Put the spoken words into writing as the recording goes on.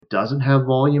doesn't have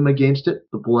volume against it,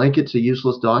 the blanket's a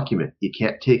useless document. You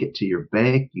can't take it to your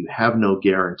bank. You have no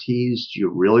guarantees. Do you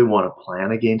really want to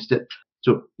plan against it?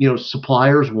 So,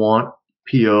 suppliers want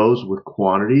POs with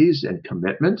quantities and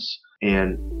commitments,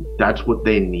 and that's what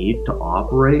they need to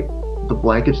operate. The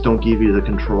blankets don't give you the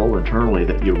control internally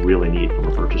that you really need from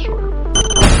a purchase order.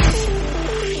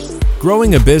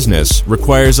 Growing a business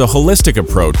requires a holistic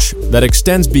approach that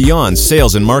extends beyond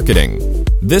sales and marketing.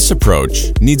 This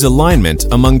approach needs alignment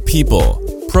among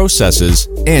people, processes,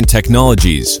 and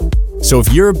technologies. So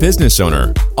if you're a business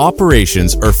owner,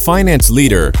 operations, or finance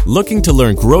leader looking to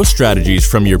learn growth strategies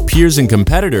from your peers and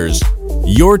competitors,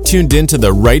 you're tuned into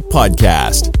the right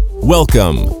podcast.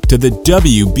 Welcome to the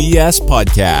WBS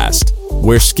Podcast,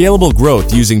 where scalable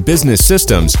growth using business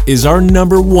systems is our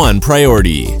number one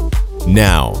priority.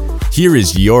 Now, here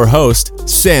is your host,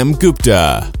 Sam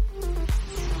Gupta.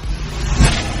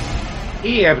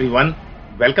 Hey everyone,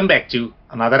 welcome back to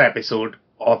another episode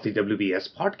of the WBS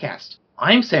Podcast.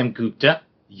 I'm Sam Gupta,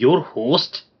 your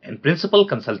host and principal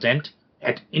consultant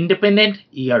at independent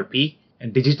ERP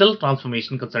and digital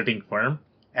transformation consulting firm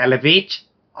Elevate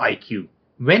IQ.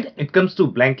 When it comes to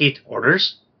blanket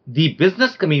orders, the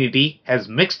business community has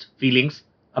mixed feelings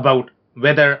about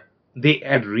whether they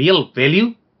add real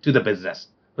value to the business,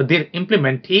 but their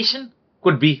implementation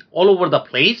could be all over the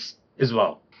place as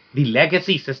well. The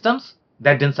legacy systems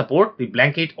that didn't support the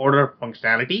blanket order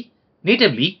functionality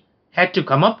natively had to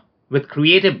come up with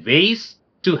creative ways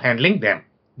to handling them.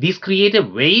 These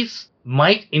creative ways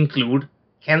might include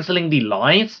canceling the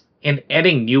lines and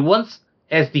adding new ones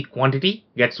as the quantity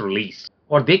gets released.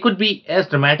 Or they could be as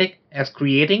dramatic as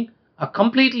creating a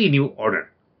completely new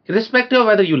order. Irrespective of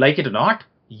whether you like it or not,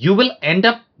 you will end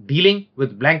up dealing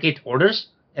with blanket orders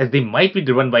as they might be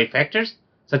driven by factors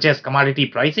such as commodity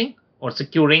pricing or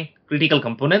securing critical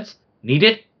components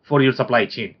needed for your supply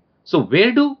chain. So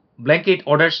where do blanket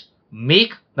orders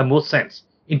make the most sense?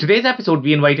 In today's episode,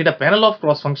 we invited a panel of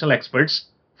cross-functional experts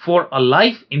for a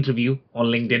live interview on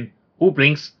LinkedIn who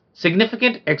brings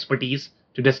significant expertise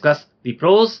to discuss the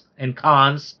pros and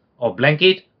cons of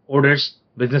blanket orders,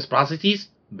 business processes,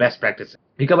 best practices.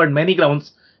 We covered many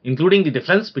grounds, including the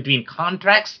difference between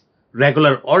contracts,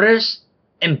 regular orders,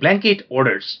 and blanket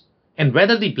orders, and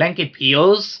whether the blanket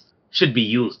POs should be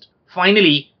used.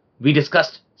 Finally, we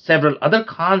discussed several other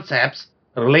concepts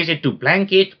related to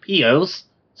blanket POs,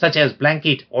 such as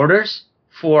blanket orders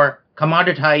for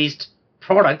commoditized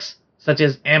products such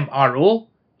as MRO,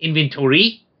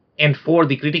 inventory, and for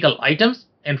the critical items,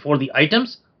 and for the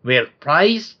items where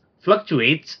price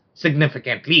fluctuates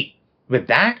significantly. With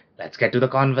that, let's get to the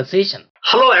conversation.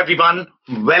 Hello everyone,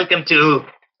 welcome to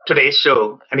today's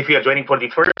show. And if you are joining for the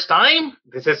first time,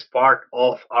 this is part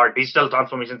of our digital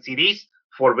transformation series,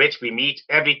 for which we meet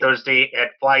every Thursday at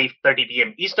 5:30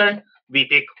 p.m. Eastern. We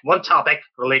pick one topic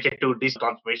related to digital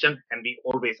transformation, and we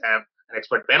always have an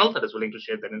expert panel that is willing to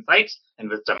share their insights and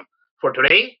wisdom. For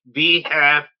today, we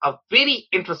have a very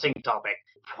interesting topic,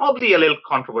 probably a little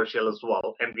controversial as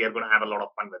well, and we are going to have a lot of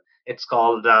fun with it. It's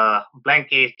called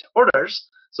blanket orders.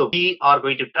 So we are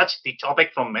going to touch the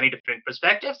topic from many different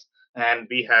perspectives, and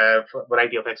we have a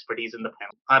variety of expertise in the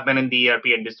panel. I've been in the ERP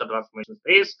and digital transformation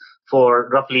space for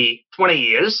roughly 20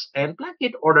 years, and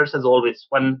blanket orders is always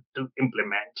fun to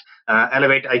implement.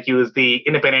 Elevate IQ is the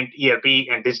independent ERP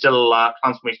and digital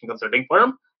transformation consulting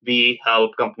firm. We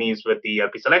help companies with the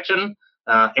ERP selection,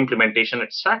 implementation,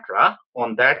 etc.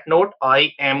 On that note,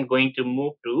 I am going to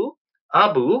move to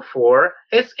Abu for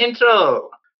his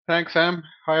intro. Thanks, Sam.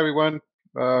 Hi, everyone.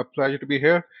 Pleasure to be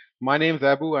here. My name is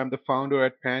Abu. I'm the founder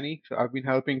at Pani. So I've been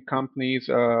helping companies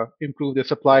improve their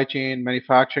supply chain,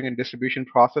 manufacturing, and distribution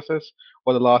processes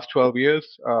for the last 12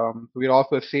 years. We're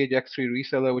also a Sage X3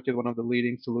 reseller, which is one of the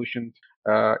leading solutions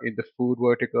in the food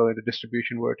vertical, in the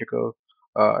distribution vertical,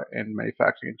 and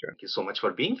manufacturing in general. Thank you so much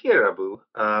for being here, Abu.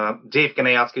 Dave, can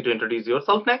I ask you to introduce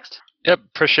yourself next? Yep,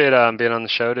 appreciate being on the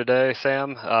show today,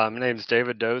 Sam. My name is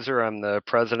David Dozer. I'm the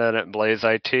president at Blaze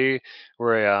IT.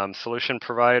 We're a solution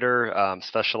provider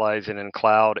specializing in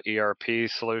cloud ERP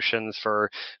solutions for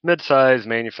mid-sized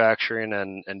manufacturing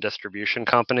and distribution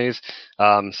companies.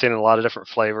 Seen a lot of different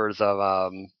flavors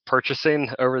of purchasing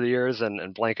over the years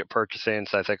and blanket purchasing,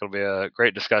 so I think it'll be a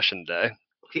great discussion today.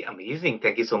 Okay, amazing.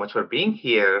 Thank you so much for being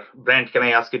here. Brent, can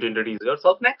I ask you to introduce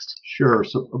yourself next? Sure.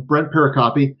 So Brent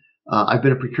Paracopi. I've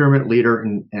been a procurement leader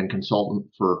and consultant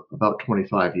for about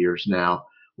 25 years now.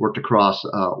 Worked across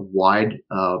a wide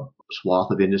swath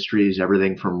of industries,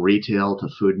 everything from retail to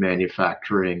food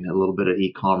manufacturing, a little bit of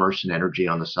e-commerce and energy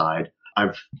on the side.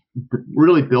 I've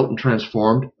really built and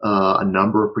transformed a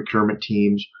number of procurement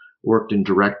teams worked in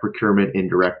direct procurement,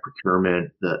 indirect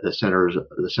procurement, the center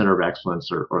of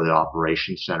excellence or the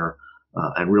operations center,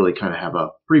 and really kind of have a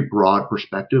pretty broad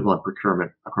perspective on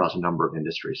procurement across a number of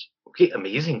industries. Okay,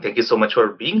 amazing. Thank you so much for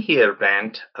being here,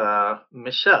 Brent.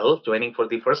 Michelle, joining for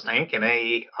the first time. Can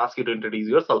I ask you to introduce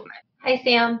yourself now? Hi,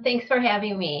 Sam. Thanks for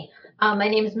having me. My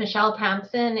name is Michelle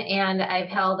Thompson, and I've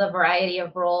held a variety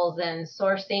of roles in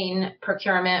sourcing,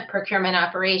 procurement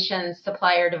operations,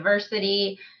 supplier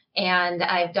diversity, and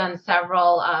I've done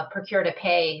several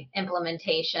procure-to-pay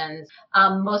implementations.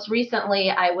 Most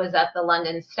recently, I was at the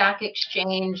London Stock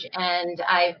Exchange, and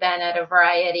I've been at a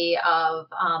variety of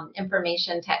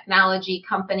information technology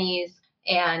companies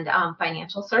and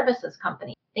financial services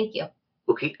companies. Thank you.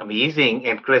 Okay, amazing.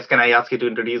 And Chris, can I ask you to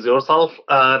introduce yourself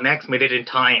next? Made it in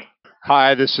time.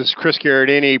 Hi, this is Chris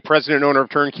Garradini, President and owner of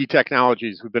Turnkey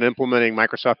Technologies. We've been implementing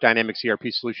Microsoft Dynamics ERP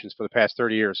solutions for the past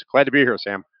 30 years. Glad to be here,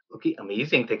 Sam. Okay,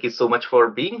 amazing. Thank you so much for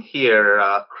being here,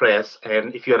 Chris.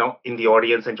 And if you're in the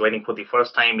audience and joining for the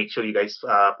first time, make sure you guys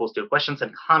post your questions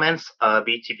and comments.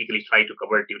 We typically try to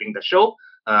cover it during the show.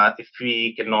 If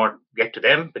we cannot get to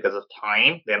them because of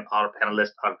time, then our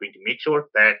panelists are going to make sure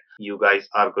that you guys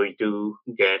are going to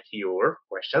get your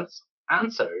questions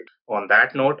answered. On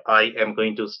that note, I am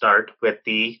going to start with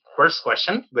the first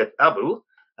question with Abu.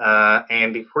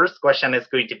 And the first question is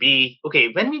going to be, okay,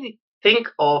 when we think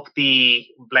of the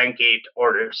blanket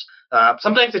orders,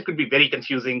 sometimes it could be very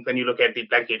confusing when you look at the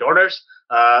blanket orders.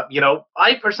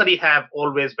 I personally have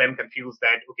always been confused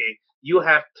that, okay, you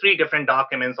have 3 different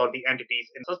documents or the entities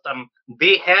in the system.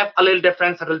 They have a little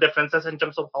subtle differences in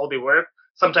terms of how they work.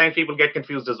 Sometimes people get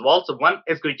confused as well. So one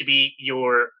is going to be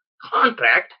your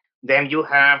contract. Then you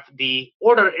have the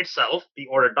order itself, the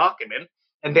order document,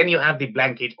 and then you have the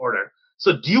blanket order.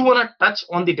 So do you want to touch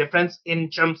on the difference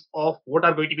in terms of what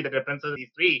are going to be the differences of these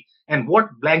 3 and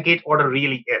what blanket order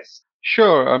really is?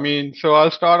 Sure. I mean, so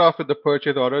I'll start off with the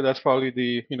purchase order. That's probably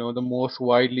the most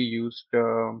widely used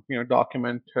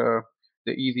document,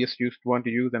 the easiest used one to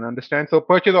use and understand. So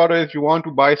purchase order is you want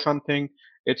to buy something.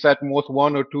 It's at most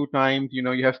 1 or 2 times.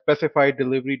 You have specified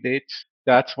delivery dates.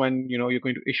 That's when you're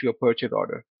going to issue a purchase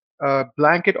order.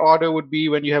 Blanket order would be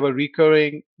when you have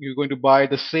you're going to buy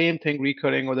the same thing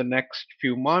recurring over the next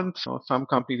few months. Some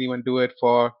companies even do it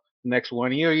for the next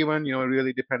 1 year even, it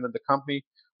really depends on the company.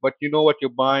 But you know what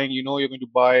you're buying, you're going to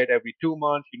buy it every 2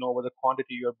 months, what the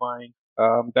quantity you're buying.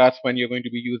 That's when you're going to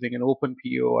be using an open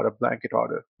PO or a blanket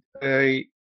order. A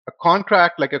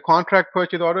contract, like a contract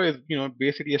purchase order is,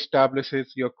 basically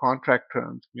establishes your contract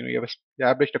terms. You have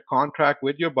established a contract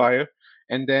with your buyer,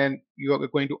 and then you are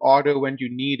going to order when you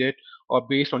need it or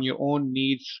based on your own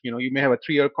needs. You may have a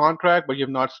 3-year contract, but you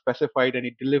have not specified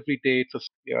any delivery dates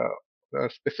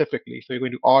specifically. So you're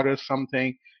going to order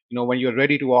something, when you're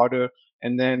ready to order,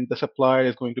 and then the supplier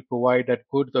is going to provide that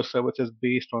goods or services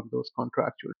based on those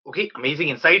contractual. Okay, amazing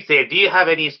insights there. Do you have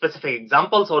any specific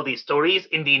examples or the stories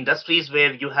in the industries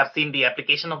where you have seen the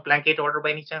application of blanket order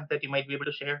by any chance that you might be able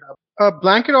to share?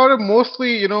 Blanket order,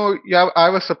 mostly, I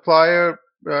have a supplier.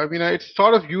 It's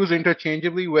sort of used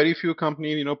interchangeably. Very few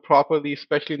companies, properly,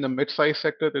 especially in the mid-size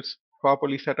sector, that's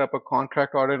properly set up a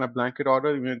contract order and a blanket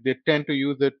order. They tend to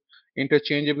use it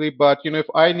interchangeably. But, if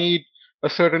I need a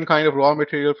certain kind of raw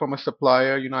material from a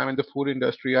supplier, I'm in the food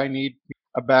industry, I need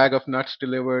a bag of nuts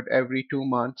delivered every 2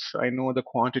 months. I know the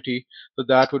quantity. So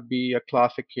that would be a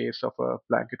classic case of a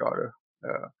blanket order.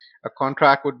 A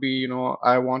contract would be,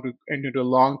 I want to enter into a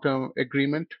long-term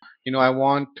agreement. I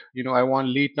want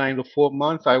lead time of 4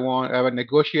 months. I have a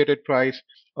negotiated price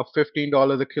of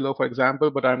 $15 a kilo, for example,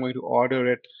 but I'm going to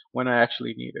order it when I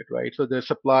actually need it, right? So the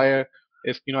supplier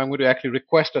is, I'm going to actually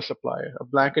request a supplier. A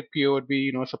blanket PO would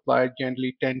be, suppliers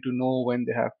generally tend to know when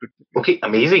they have to. Okay,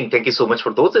 amazing. Thank you so much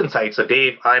for those insights. So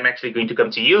Dave, I'm actually going to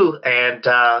come to you, and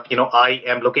I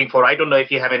am looking for, I don't know if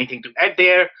you have anything to add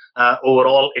there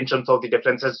overall in terms of the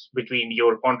differences between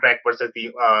your contract versus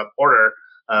the order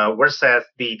versus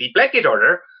the blanket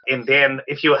order. And then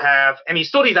if you have any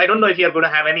stories, I don't know if you're going to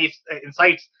have any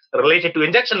insights related to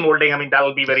injection molding. I mean, that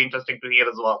will be very interesting to hear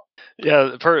as well.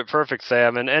 Yeah, perfect,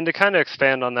 Sam. And to kind of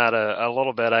expand on that a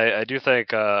little bit, I do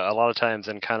think a lot of times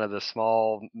in kind of the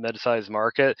small, mid-sized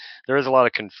market, there is a lot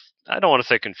of I don't want to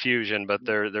say confusion, but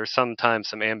there's sometimes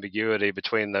some ambiguity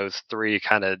between those 3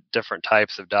 kind of different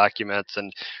types of documents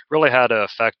and really how to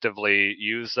effectively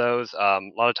use those. A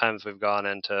lot of times we've gone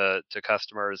into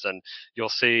customers and you'll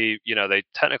see, they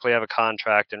technically have a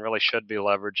contract and really should be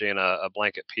leveraging a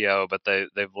blanket PO, but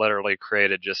they've literally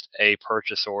created just a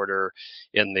purchase order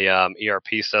in the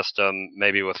ERP system,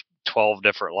 maybe with 12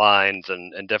 different lines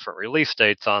and different release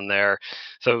dates on there.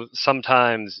 So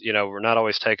sometimes, we're not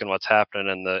always taking what's happening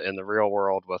in the real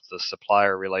world with the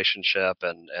supplier relationship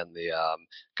and the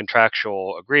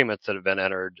contractual agreements that have been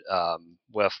entered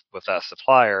with that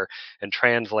supplier, and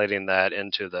translating that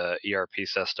into the ERP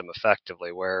system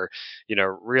effectively, where,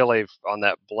 really on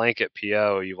that blanket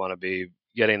PO, you want to be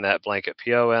getting that blanket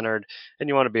PO entered, and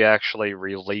you want to be actually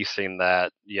releasing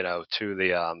that, to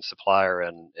the supplier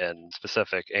in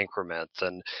specific increments.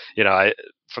 And,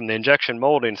 from the injection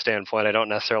molding standpoint, I don't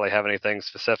necessarily have anything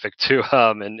specific to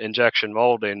injection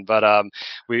molding, but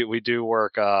we do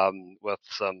work with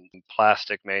some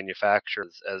plastic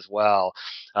manufacturers as well,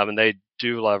 and they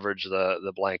do leverage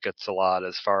the blankets a lot,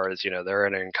 as far as, they're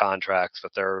entering contracts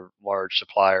with their large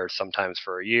suppliers, sometimes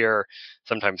for a year,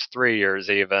 sometimes 3 years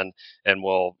even, and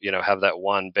we'll have that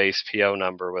one base PO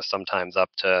number with sometimes up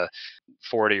to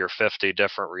 40 or 50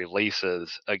 different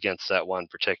releases against that one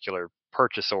particular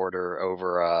purchase order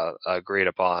over a agreed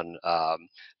upon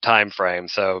time frame.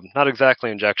 So not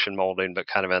exactly injection molding, but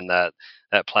kind of in that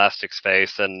plastic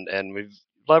space, and we've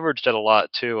leveraged it a lot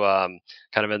too,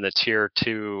 kind of in the tier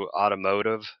 2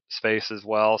 automotive space as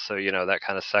well. So, that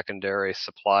kind of secondary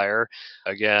supplier.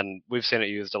 Again, we've seen it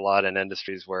used a lot in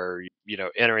industries where,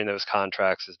 entering those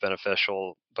contracts is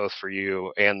beneficial both for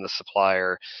you and the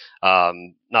supplier,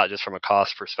 not just from a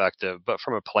cost perspective, but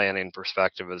from a planning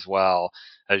perspective as well,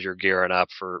 as you're gearing up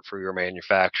for your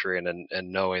manufacturing and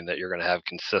knowing that you're going to have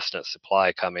consistent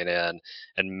supply coming in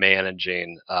and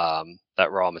managing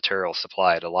that raw material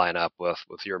supply to line up with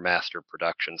your master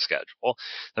production schedule.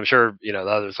 I'm sure, the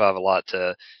others will have a lot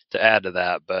to add to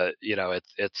that, but,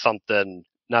 it's something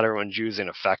not everyone's using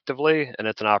effectively, and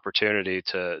it's an opportunity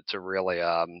to really,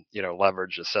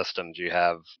 leverage the systems you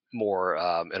have more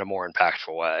in a more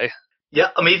impactful way. Yeah,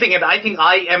 amazing. And I think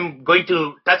I am going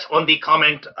to touch on the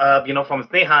comment, from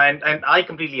Sneha, and I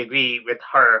completely agree with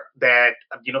her that,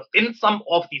 in some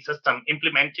of the system,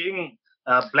 implementing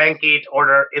blanket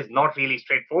order is not really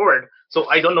straightforward. So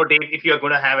I don't know, Dave, if you are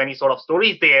going to have any sort of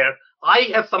stories there. I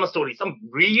have some stories, some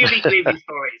really crazy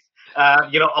stories,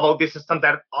 about this system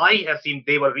that I have seen.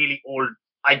 They were really old.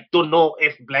 I don't know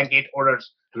if blanket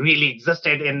orders really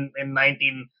existed in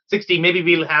 1960. Maybe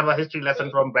we'll have a history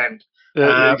lesson from Brent.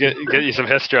 Get you some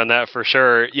history on that for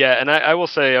sure. Yeah, and I will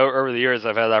say over the years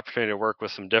I've had the opportunity to work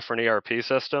with some different ERP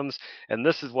systems, and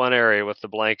this is one area with the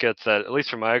blankets that, at least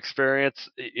from my experience,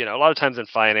 a lot of times in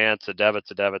finance, the debits,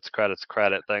 credits,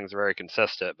 credit, things are very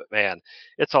consistent, but man,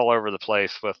 it's all over the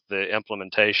place with the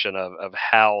implementation of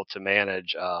how to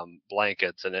manage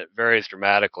blankets, and it varies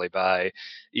dramatically by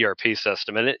ERP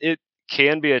system, and it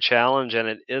can be a challenge, and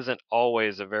it isn't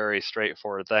always a very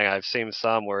straightforward thing. I've seen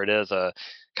some where it is a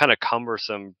kind of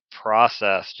cumbersome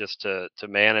process just to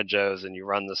manage those, and you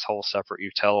run this whole separate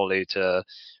utility to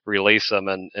release them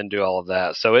and do all of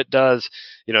that. So it does,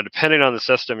 depending on the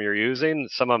system you're using,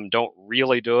 some of them don't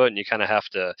really do it, and you kind of have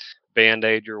to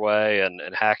band-aid your way and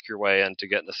hack your way into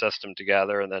getting the system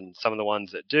together. And then some of the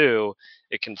ones that do,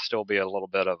 it can still be a little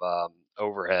bit of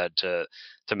overhead to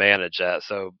manage that.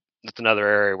 So it's another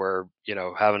area where,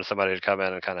 having somebody to come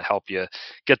in and kind of help you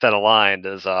get that aligned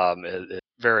is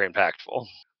very impactful.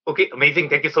 Okay, amazing.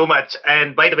 Thank you so much.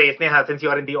 And by the way, Sneha, since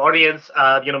you are in the audience,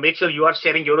 make sure you are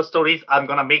sharing your stories. I'm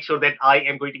going to make sure that I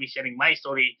am going to be sharing my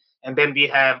story. And then we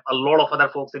have a lot of other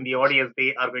folks in the audience.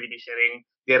 They are going to be sharing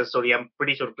their story. I'm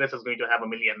pretty sure Chris is going to have 1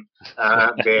 million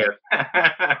there.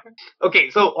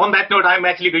 Okay, so on that note, I'm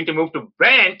actually going to move to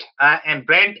Brent. And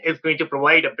Brent is going to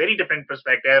provide a very different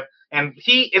perspective. And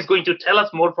he is going to tell us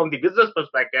more from the business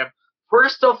perspective.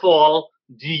 First of all,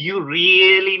 do you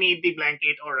really need the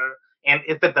blanket order? And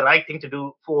is that the right thing to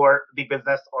do for the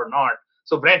business or not?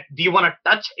 So, Brent, do you want to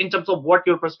touch in terms of what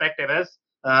your perspective is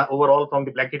overall from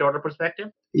the blanket order perspective?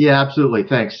 Yeah, absolutely.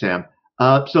 Thanks, Sam.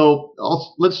 So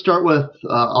let's start with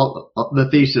the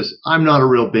thesis. I'm not a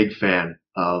real big fan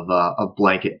of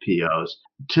blanket POs.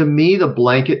 To me, the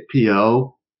blanket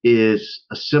PO is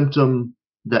a symptom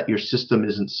that your system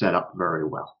isn't set up very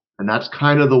well. And that's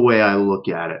kind of the way I look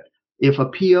at it. If a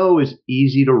PO is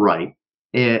easy to write,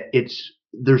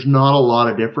 there's not a lot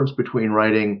of difference between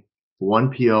writing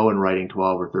one PO and writing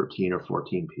 12 or 13 or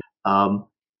 14 PO.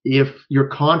 If your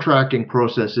contracting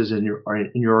processes in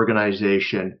your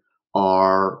organization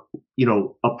are,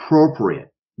 appropriate,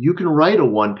 you can write a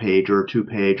 1-page or a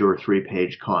 2-page or a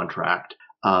 3-page contract.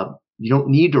 You don't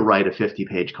need to write a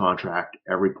 50-page contract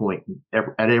at every point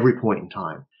in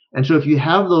time. And so if you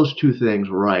have those two things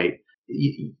right,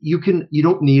 you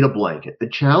don't need a blanket. The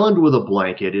challenge with a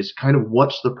blanket is kind of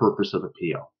what's the purpose of a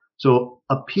PO. So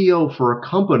a PO for a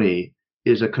company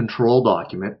is a control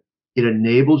document. it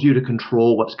enables you to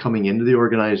control what's coming into the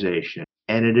organization,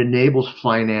 and it enables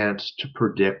finance to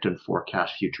predict and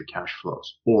forecast future cash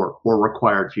flows or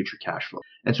required future cash flow.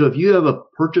 And so if you have a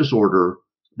purchase order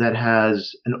that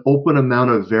has an open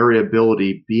amount of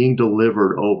variability being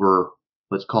delivered over,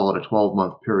 let's call it a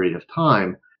 12-month period of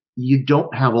time, you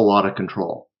don't have a lot of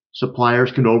control.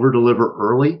 Suppliers can over-deliver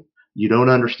early. You don't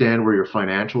understand where your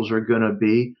financials are going to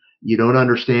be. You don't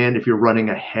understand if you're running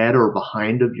ahead or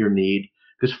behind of your need,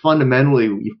 because fundamentally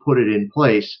you've put it in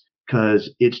place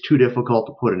because it's too difficult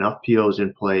to put enough POs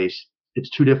in place. It's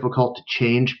too difficult to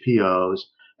change POs.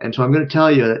 And so I'm going to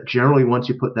tell you that generally once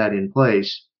you put that in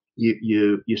place,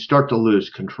 you start to lose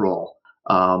control,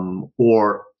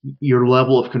 or your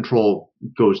level of control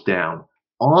goes down.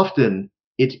 Often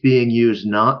it's being used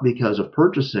not because of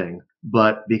purchasing,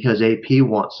 but because AP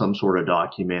wants some sort of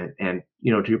document. And,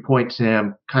 to your point,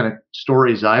 Sam, kind of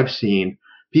stories I've seen,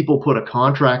 people put a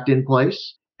contract in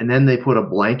place and then they put a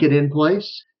blanket in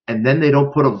place and then they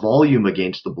don't put a volume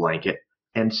against the blanket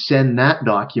and send that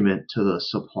document to the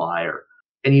supplier.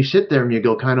 And you sit there and you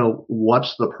go, kind of,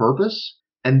 what's the purpose?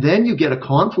 And then you get a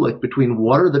conflict between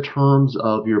what are the terms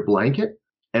of your blanket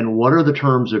and what are the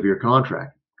terms of your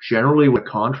contract. Generally, with a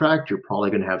contract, you're probably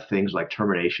going to have things like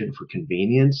termination for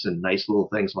convenience and nice little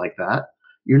things like that.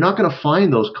 You're not going to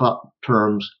find those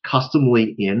terms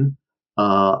customly in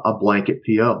a blanket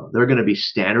PO. They're going to be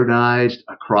standardized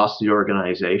across the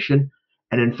organization.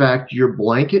 And in fact, your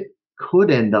blanket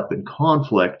could end up in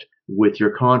conflict with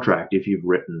your contract if you've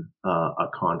written a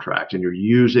contract and you're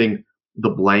using the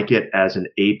blanket as an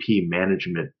AP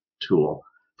management tool.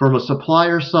 From a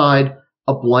supplier side,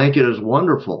 a blanket is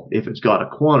wonderful if it's got a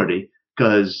quantity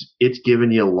because it's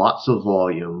giving you lots of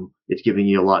volume. It's giving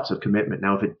you lots of commitment.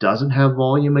 Now, if it doesn't have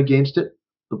volume against it,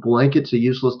 the blanket's a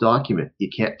useless document. You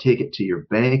can't take it to your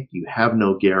bank. You have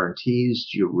no guarantees.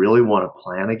 Do you really want to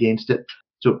plan against it?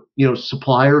 So,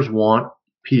 suppliers want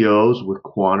POs with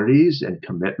quantities and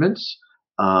commitments,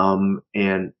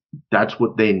 and that's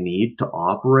what they need to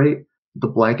operate. The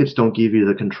blankets don't give you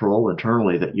the control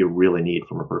internally that you really need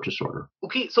from a purchase order.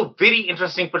 Okay, so very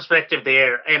interesting perspective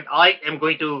there. And I am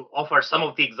going to offer some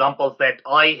of the examples that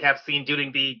I have seen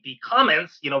during the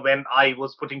comments, when I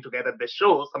was putting together this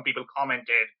show. Some people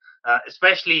commented,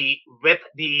 especially with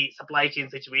the supply chain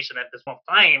situation at this point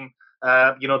of time,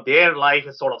 their life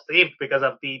is sort of saved because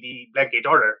of the blanket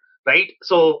order, right?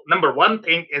 So number one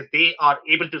thing is they are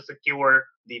able to secure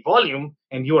the volume.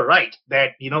 And you are right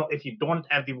that, if you don't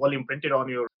have the volume printed on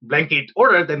your blanket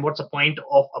order, then what's the point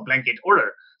of a blanket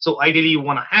order? So ideally you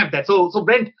want to have that. So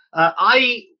Brent,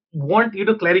 I want you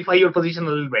to clarify your position a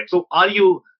little bit. So are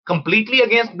you completely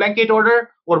against blanket order,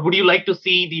 or would you like to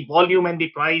see the volume and the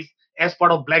price as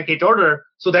part of blanket order,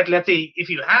 so that, let's say, if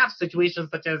you have situations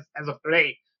such as of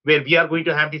today, where we are going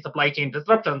to have the supply chain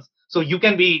disruptions, so you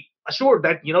can be assured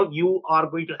that, you are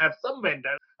going to have some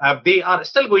vendors, they are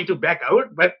still going to back out,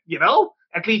 but,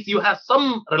 at least you have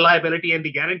some reliability and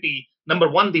the guarantee, number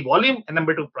one, the volume, and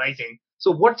number two, pricing.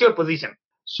 So what's your position?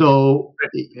 So,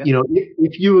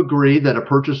 if you agree that a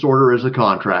purchase order is a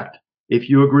contract, if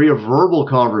you agree a verbal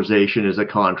conversation is a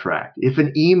contract, if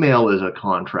an email is a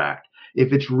contract,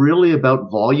 if it's really about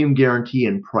volume guarantee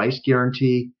and price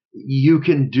guarantee, you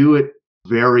can do it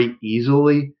very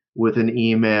easily with an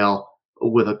email,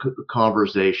 with a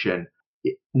conversation.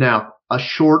 Now, a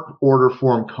short order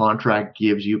form contract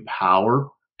gives you power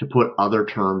to put other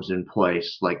terms in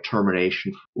place, like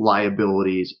termination,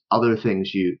 liabilities, other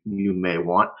things you may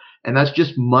want. And that's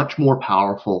just much more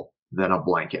powerful than a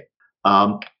blanket.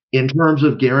 In terms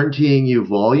of guaranteeing you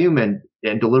volume and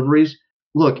deliveries,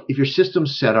 look, if your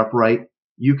system's set up right,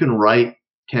 you can write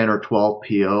 10 or 12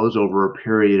 POs over a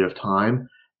period of time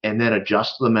and then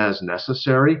adjust them as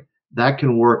necessary. That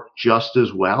can work just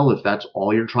as well if that's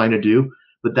all you're trying to do.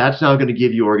 But that's now going to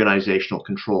give you organizational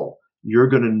control. You're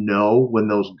going to know when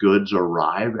those goods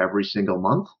arrive every single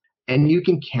month, and you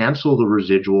can cancel the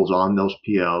residuals on those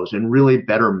POs and really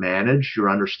better manage your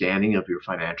understanding of your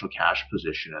financial cash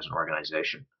position as an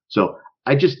organization. So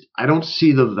I don't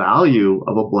see the value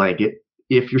of a blanket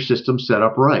if your system's set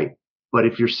up right. But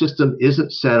if your system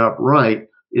isn't set up right,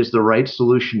 is the right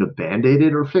solution to Band-Aid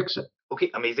it or fix it? Okay,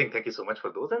 amazing. Thank you so much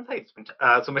for those insights.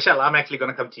 So Michelle, I'm actually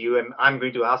going to come to you and I'm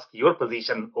going to ask your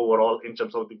position overall in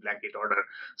terms of the blanket order.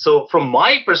 So from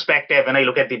my perspective, when I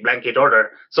look at the blanket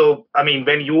order, so I mean,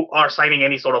 when you are signing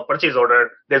any sort of purchase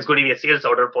order, there's going to be a sales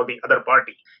order for the other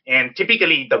party. And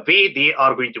typically the way they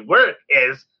are going to work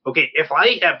is, okay, if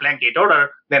I have blanket order,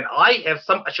 then I have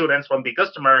some assurance from the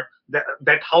customer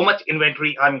that how much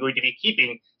inventory I'm going to be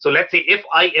keeping. So let's say if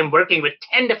I am working with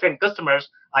 10 different customers,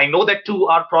 I know that 2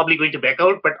 are probably going to back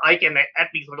out, but I can at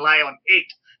least rely on 8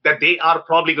 that they are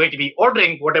probably going to be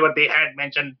ordering whatever they had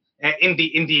mentioned in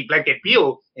the blanket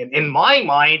PO. In my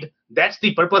mind, that's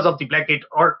the purpose of the blanket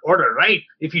order, right?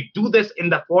 If you do this in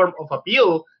the form of a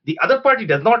PO, the other party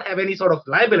does not have any sort of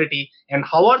liability. And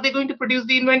how are they going to produce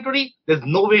the inventory? There's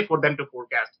no way for them to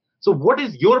forecast. So what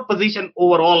is your position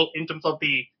overall in terms of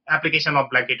the application of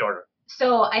blanket order?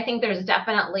 So I think there's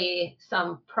definitely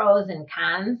some pros and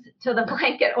cons to the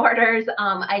blanket orders.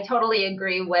 I totally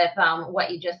agree with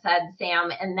what you just said, Sam.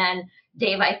 And then,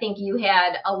 Dave, I think you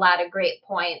had a lot of great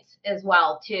points as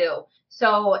well, too.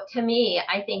 So to me,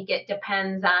 I think it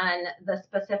depends on the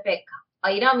specific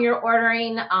item you're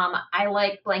ordering. I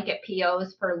like blanket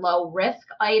POs for low risk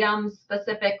items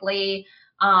specifically.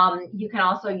 You can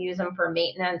also use them for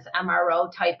maintenance,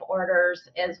 MRO type orders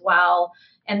as well.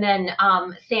 And then,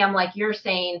 Sam, like you're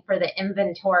saying, for the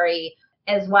inventory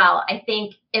as well, I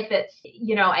think if it's,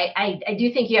 I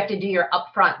do think you have to do your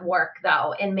upfront work,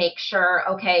 though, and make sure,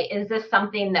 okay, is this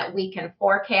something that we can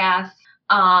forecast?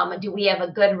 Do we have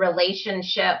a good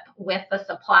relationship with the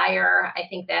supplier? I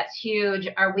think that's huge.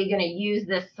 Are we going to use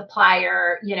this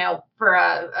supplier, for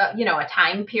a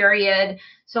time period?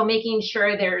 So making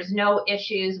sure there's no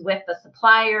issues with the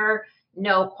supplier,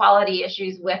 no quality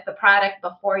issues with the product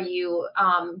before you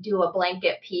do a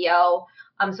blanket PO.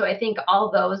 So I think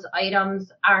all those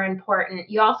items are important.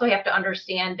 You also have to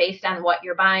understand, based on what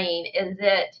you're buying, is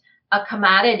it a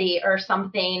commodity or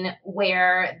something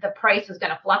where the price is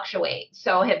going to fluctuate?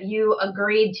 So have you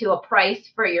agreed to a price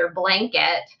for your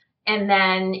blanket, and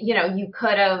then, you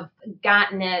could have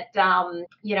gotten it,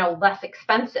 less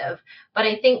expensive? But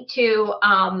I think too,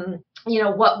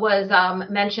 what was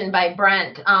mentioned by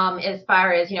Brent, as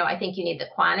far as, I think you need the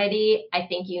quantity. I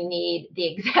think you need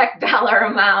the exact dollar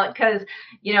amount, because,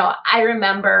 I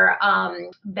remember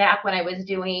back when I was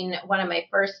doing one of my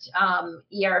first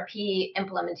ERP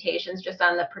implementations, just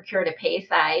on the procure to pay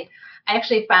side, I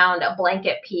actually found a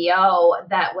blanket PO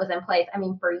that was in place,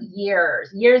 for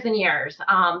years and years,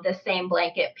 the same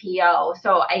blanket PO.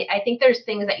 So I think there's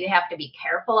things that you have to be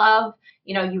careful of.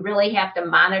 You really have to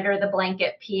monitor the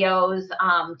blanket POs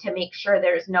to make sure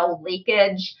there's no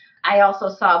leakage. I also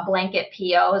saw blanket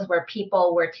POs where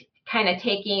people were kind of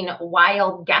taking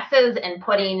wild guesses and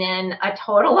putting in a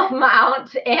total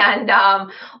amount. And,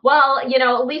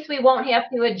 at least we won't have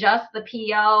to adjust the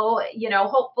PO.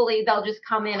 Hopefully they'll just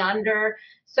come in under.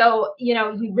 So,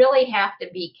 you really have to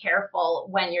be careful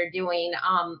when you're doing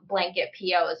blanket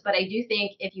POs. But I do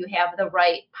think if you have the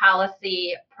right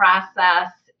policy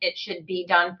process, it should be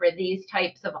done for these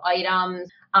types of items,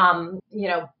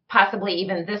 possibly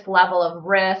even this level of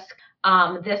risk,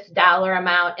 this dollar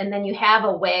amount. And then you have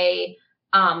a way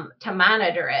to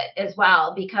monitor it as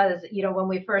well, because, when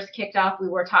we first kicked off, we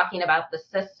were talking about the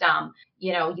system.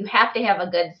 You have to have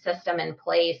a good system in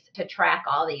place to track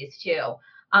all these too.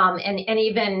 And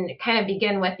even kind of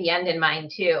begin with the end in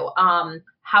mind too.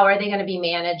 How are they going to be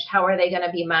managed? How are they going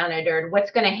to be monitored?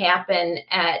 What's going to happen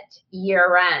at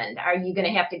year end? Are you going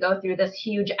to have to go through this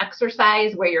huge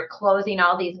exercise where you're closing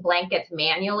all these blankets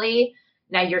manually?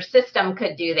 Now your system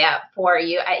could do that for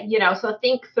you. So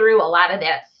think through a lot of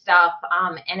that stuff,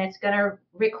 and it's going to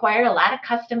require a lot of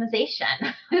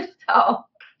customization. So.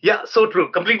 Yeah, so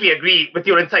true. Completely agree with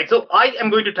your insight. So I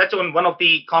am going to touch on one of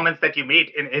the comments that you made.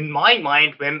 In my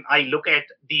mind, when I look at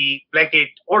the blanket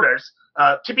orders,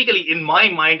 typically in my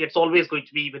mind, it's always going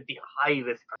to be with the high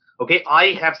risk. Okay,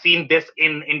 I have seen this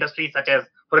in industries such as,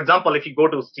 for example, if you go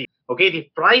to steel, okay, the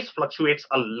price fluctuates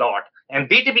a lot. And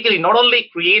they typically not only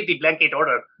create the blanket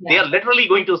order, they are literally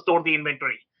going to store the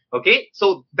inventory. Okay,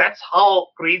 so that's how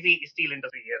crazy steel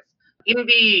industry is. In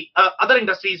the other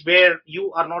industries where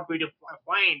you are not going to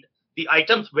find the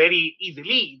items very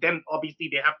easily, then obviously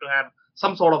they have to have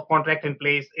some sort of contract in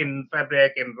place in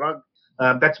fabric and rug.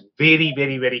 That's very,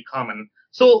 very, very common.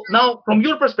 So now from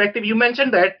your perspective, you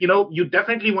mentioned that, you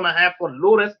definitely want to have for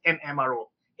low risk and MRO.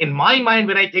 In my mind,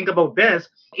 when I think about this,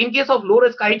 in case of low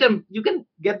risk item, you can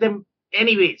get them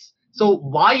anyways. So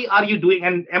why are you doing,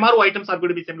 and MRO items are going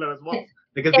to be similar as well,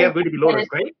 because they are going to be low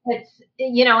risk, right? It's,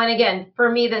 and again, for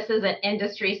me, this isn't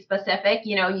industry specific.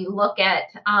 You look at,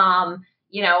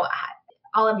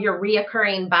 all of your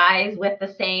reoccurring buys with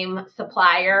the same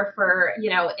supplier for,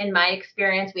 in my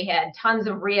experience, we had tons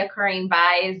of reoccurring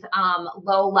buys,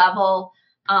 low level,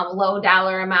 low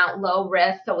dollar amount, low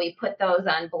risk. So we put those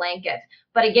on blankets.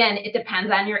 But again, it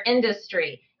depends on your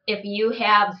industry. If you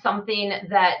have something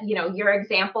that, your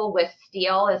example with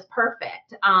steel is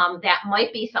perfect, that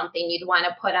might be something you'd want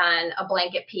to put on a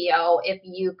blanket PO if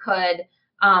you could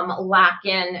lock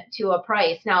in to a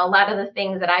price. Now, a lot of the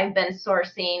things that I've been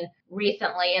sourcing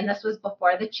recently, and this was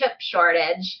before the chip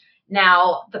shortage,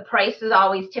 Now, the prices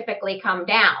always typically come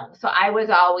down. So I was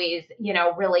always,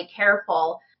 really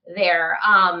careful there.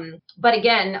 But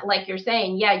again, like you're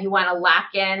saying, yeah, you want to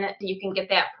lock in so you can get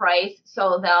that price.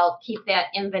 So they'll keep that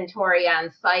inventory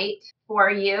on site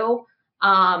for you.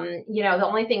 The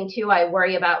only thing too I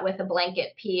worry about with a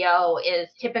blanket PO is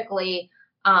typically,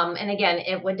 and again,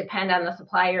 it would depend on the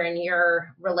supplier and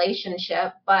your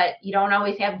relationship, but you don't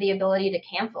always have the ability to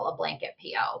cancel a blanket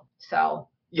PO. So.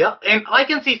 Yeah, and I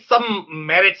can see some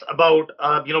merits about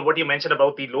what you mentioned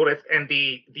about the low risk and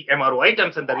the MRO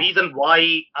items, and the reason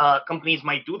why companies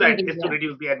might do that is to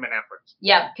reduce the admin efforts.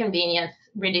 Yeah, convenience,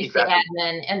 reduce the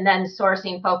admin, and then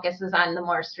sourcing focuses on the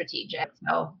more strategic.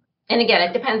 So, and again,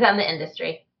 it depends on the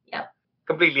industry. Yep.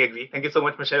 Completely agree. Thank you so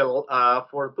much, Michelle,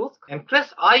 for those. And Chris,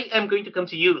 I am going to come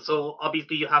to you. So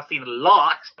obviously you have seen a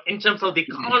lot in terms of the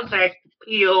contract,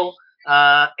 PO,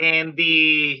 and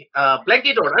the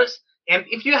blanket orders. And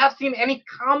if you have seen any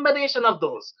combination of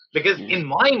those, because in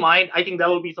my mind, I think there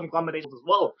will be some combinations as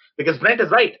well. Because Brent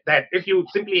is right that if you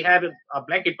simply have a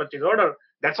blanket purchase order,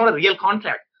 that's not a real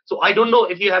contract. So I don't know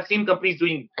if you have seen companies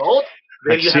doing both.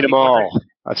 I've seen them all.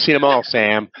 I've seen them all,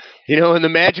 Sam. And the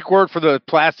magic word for the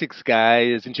plastics guy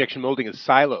is injection molding is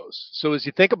silos. So as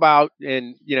you think about,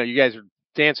 and you guys are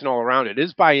dancing all around it,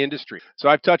 is by industry. So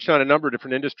I've touched on a number of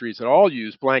different industries that all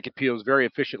use blanket POs very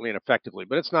efficiently and effectively,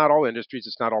 but it's not all industries.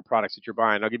 It's not all products that you're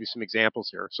buying. I'll give you some examples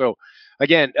here. So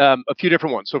again, a few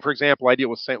different ones. So for example, I deal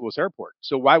with St. Louis Airport.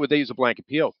 So why would they use a blanket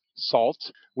PO?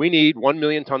 Salt. We need 1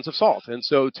 million tons of salt. And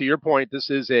so to your point, this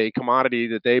is a commodity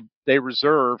that they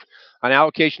reserve an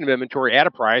allocation of inventory at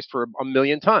a price for 1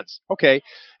 million tons. Okay.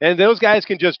 And those guys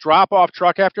can just drop off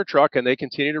truck after truck and they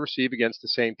continue to receive against the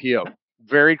same PO.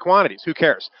 Varied quantities. Who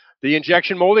cares? The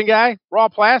injection molding guy, raw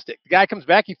plastic. The guy comes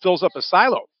back, he fills up a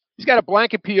silo. He's got a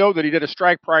blanket PO that he did a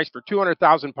strike price for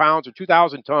 200,000 pounds or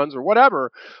 2,000 tons or whatever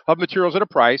of materials at a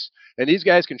price. And these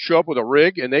guys can show up with a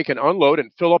rig and they can unload and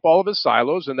fill up all of his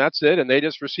silos and that's it. And they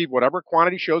just receive whatever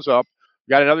quantity shows up.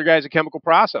 We got another guy's a chemical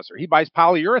processor. He buys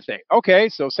polyurethane. Okay,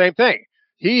 so same thing.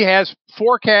 He has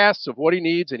forecasts of what he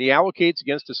needs and he allocates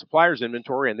against the supplier's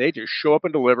inventory and they just show up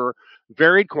and deliver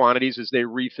varied quantities as they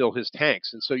refill his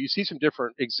tanks. And so you see some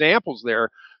different examples there,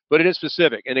 but it is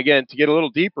specific. And again, to get a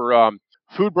little deeper,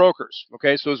 food brokers.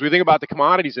 Okay, so as we think about the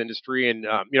commodities industry, and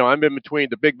I'm in between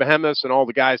the big behemoths and all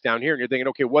the guys down here, and you're thinking,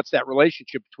 okay, what's that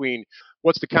relationship between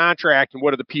what's the contract and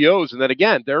what are the POs? And then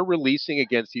again, they're releasing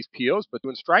against these POs, but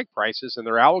doing strike prices, and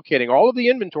they're allocating all of the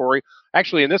inventory.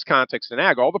 Actually, in this context in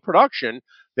ag, all the production,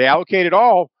 they allocate it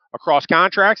all across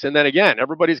contracts. And then again,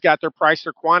 everybody's got their price,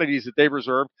 their quantities that they've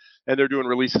reserved, and they're doing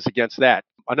releases against that.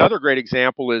 Another great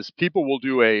example is people will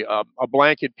do a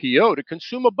blanket PO to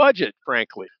consume a budget,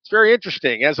 frankly. It's very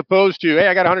interesting, as opposed to, hey,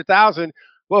 I got 100,000.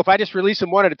 Well, if I just release them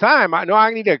one at a time,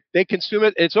 they consume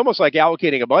it. It's almost like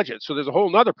allocating a budget. So there's a whole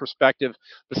nother perspective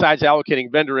besides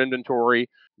allocating vendor inventory,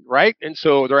 right? And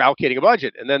so they're allocating a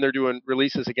budget, and then they're doing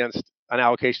releases against an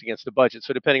allocation against the budget.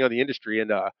 So depending on the industry,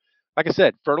 and like I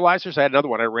said, fertilizers, I had another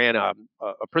one. I ran a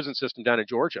prison system down in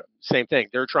Georgia. Same thing.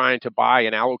 They're trying to buy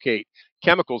and allocate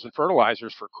chemicals and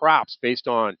fertilizers for crops based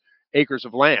on acres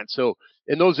of land. So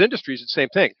in those industries, it's the same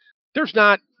thing. There's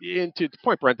not, to the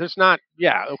point, Brent,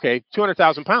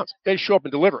 200,000 pounds. They show up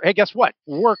and deliver. Hey, guess what?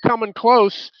 We're coming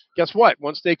close. Guess what?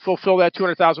 Once they fulfill that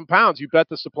 200,000 pounds, you bet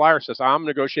the supplier says, I'm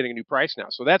negotiating a new price now.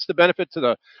 So that's the benefit to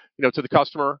the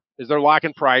customer, is they're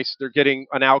locking price. They're getting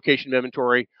an allocation of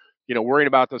inventory. Worrying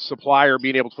about the supplier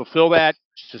being able to fulfill that,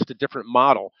 it's just a different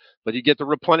model. But you get the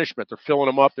replenishment. They're filling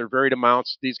them up. They're varied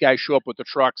amounts. These guys show up with the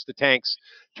trucks, the tanks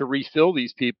to refill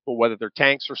these people, whether they're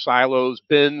tanks or silos,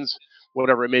 bins,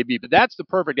 whatever it may be. But that's the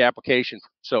perfect application.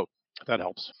 So that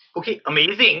helps. Okay,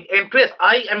 amazing. And Chris,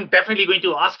 I am definitely going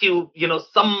to ask you,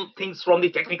 some things from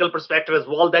the technical perspective as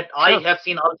well that I have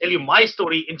seen. I'll tell you my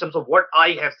story in terms of what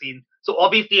I have seen. So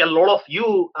obviously, a lot of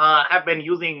you have been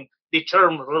using the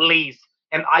term release.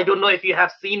 And I don't know if you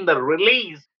have seen the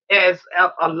release as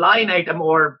a line item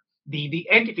or the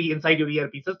entity inside your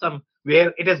ERP system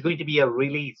where it is going to be a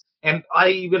release. And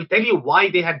I will tell you why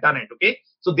they had done it, okay?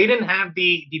 So they didn't have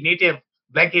the native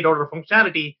blanket order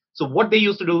functionality. So what they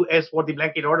used to do is for the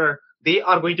blanket order, they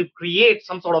are going to create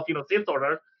some sort of sales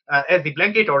order as the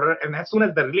blanket order. And as soon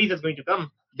as the release is going to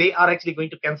come, they are actually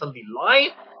going to cancel the line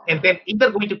and then either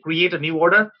going to create a new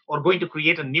order or going to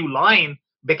create a new line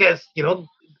because,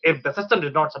 if the system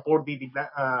did not support the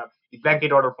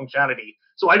blanket order functionality.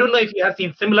 So I don't know if you have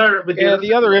seen similar with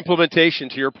the other implementation,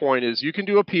 to your point, is you can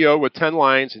do a PO with 10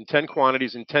 lines and 10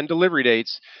 quantities and 10 delivery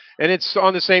dates, and it's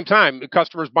on the same time. The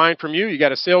customer's buying from you. You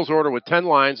got a sales order with 10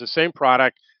 lines, the same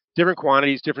product, different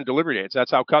quantities, different delivery dates.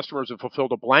 That's how customers have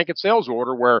fulfilled a blanket sales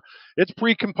order where it's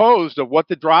pre-composed of what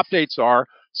the drop dates are.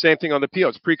 Same thing on the PO.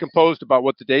 It's pre-composed about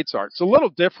what the dates are. It's a little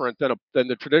different than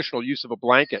the traditional use of a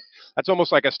blanket. That's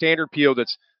almost like a standard PO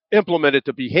that's implemented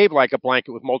to behave like a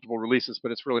blanket with multiple releases, but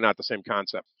it's really not the same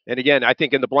concept. And again, I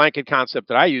think in the blanket concept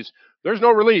that I use, there's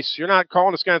no release. You're not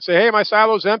calling this guy and say, hey, my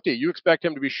silo's empty. You expect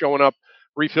him to be showing up,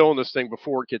 refilling this thing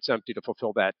before it gets empty to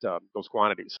fulfill those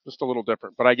quantities. Just a little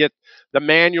different. But I get the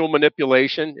manual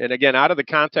manipulation. And again, out of the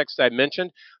context I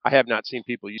mentioned, I have not seen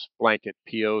people use blanket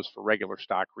POs for regular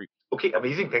stock refill. Okay,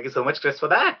 amazing. Thank you so much, Chris, for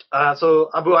that. So,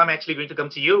 Abu, I'm actually going to come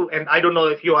to you. And I don't know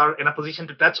if you are in a position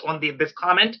to touch on this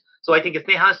comment. So I think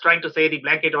Sneha is trying to say the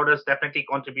blanket orders definitely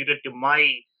contributed to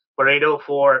my Pareto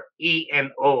for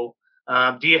E&O.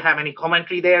 Do you have any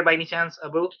commentary there by any chance,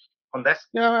 Abu, on this?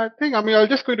 Yeah, I'm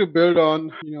just going to build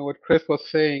on, what Chris was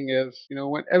saying is,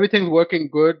 when everything's working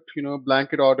good,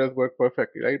 blanket orders work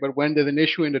perfectly, right? But when there's an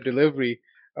issue in the delivery,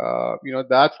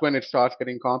 that's when it starts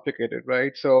getting complicated,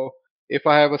 right? So if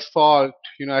I have a salt,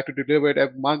 I have to deliver it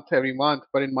every month,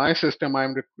 but in my system,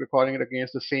 I'm recording it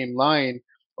against the same line,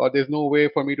 or there's no way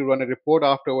for me to run a report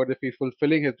afterward if he's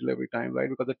fulfilling his delivery time, right?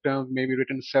 Because the terms may be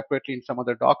written separately in some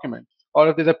other document. Or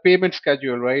if there's a payment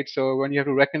schedule, right? So when you have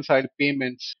to reconcile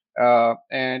payments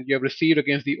and you have received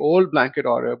against the old blanket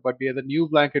order, but there's a new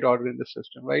blanket order in the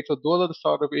system, right? So those are the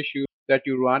sort of issues that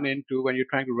you run into when you're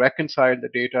trying to reconcile the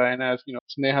data. And as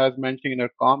Sneha is mentioning in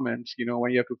her comments,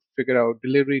 when you have to figure out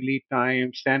delivery lead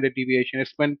time, standard deviation,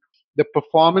 it's when the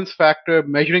performance factor,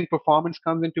 measuring performance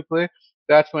comes into play.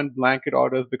 That's when blanket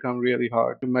orders become really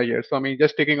hard to measure. So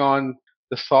just taking on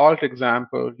the salt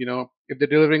example, if they're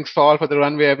delivering salt for the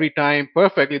runway every time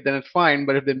perfectly, then it's fine.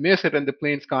 But if they miss it and the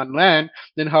planes can't land,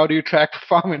 then how do you track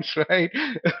performance, right?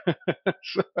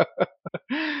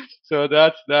 so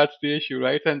that's the issue,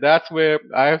 right? And that's where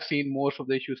I have seen most of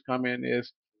the issues come in,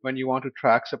 is when you want to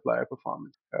track supplier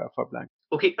performance for blanket.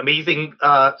 Okay, amazing.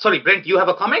 Sorry, Brent, you have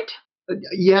a comment?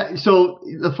 Yeah. So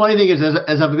the funny thing is,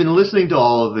 as I've been listening to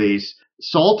all of these,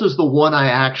 salt is the one I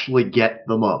actually get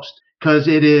the most because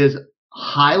it is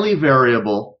highly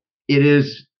variable.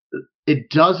 It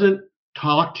doesn't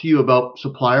talk to you about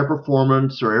supplier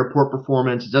performance or airport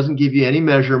performance. It doesn't give you any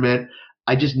measurement.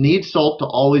 I just need salt to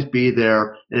always be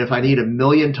there. And if I need 1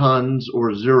 million tons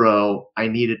or 0, I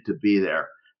need it to be there.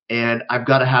 And I've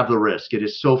got to have the risk. It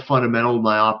is so fundamental to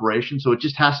my operation. So it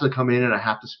just has to come in and I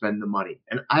have to spend the money.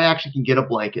 And I actually can get a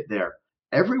blanket there.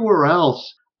 Everywhere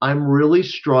else, I'm really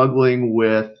struggling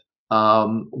with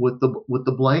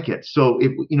the blanket. So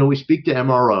if we speak to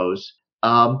MROs,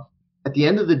 at the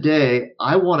end of the day,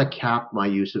 I want to cap my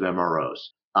use of MROs.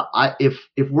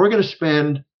 If we're going to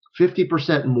spend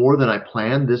 50% more than I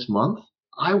planned this month,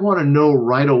 I want to know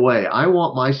right away. I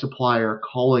want my supplier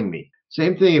calling me.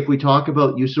 Same thing if we talk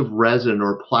about use of resin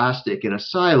or plastic in a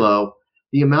silo,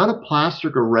 the amount of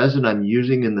plastic or resin I'm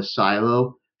using in the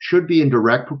silo should be in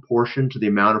direct proportion to the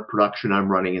amount of production I'm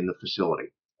running in the facility.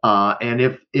 And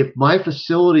if my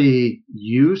facility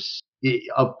use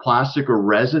of plastic or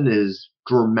resin is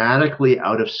dramatically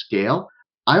out of scale,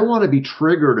 I want to be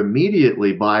triggered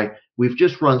immediately by, we've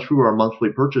just run through our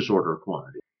monthly purchase order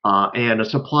quantity. And a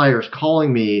supplier's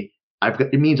calling me,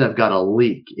 it means I've got a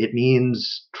leak. It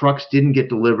means trucks didn't get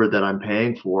delivered that I'm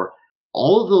paying for.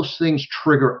 All of those things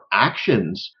trigger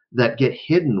actions that get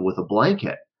hidden with a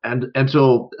blanket. And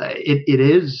so it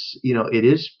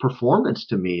is performance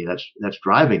to me that's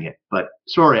driving it. But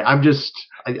sorry,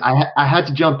 I had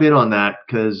to jump in on that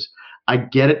because I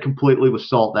get it completely with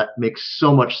salt. That makes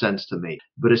so much sense to me.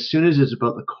 But as soon as it's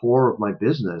about the core of my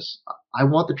business, I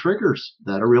want the triggers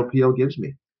that a real PO gives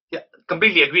me. Yeah,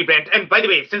 completely agree, Brent. And by the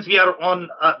way, since we are on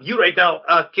you right now,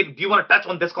 Kid, do you want to touch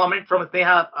on this comment from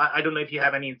Sneha? I don't know if you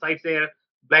have any insights there.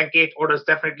 Blanket orders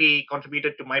definitely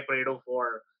contributed to my Pareto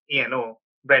for E&O.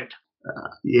 Brent.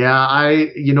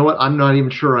 You know what? I'm not even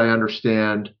sure I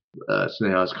understand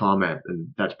Sneha's comment, and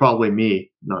that's probably me,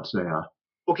 not Sneha.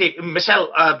 Okay,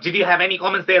 Michelle, did you have any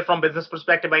comments there from business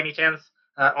perspective by any chance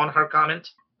on her comment?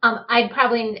 I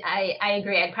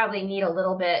agree. I'd probably need a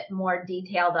little bit more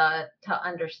detail to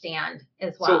understand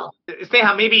as well. So,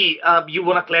 Sneha, maybe you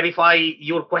want to clarify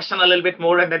your question a little bit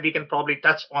more, and then we can probably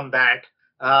touch on that.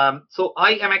 So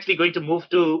I am actually going to move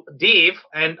to Dave,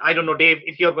 and I don't know, Dave,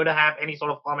 if you're going to have any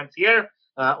sort of comments here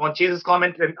on Chase's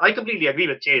comment. And I completely agree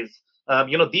with Chase.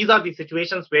 These are the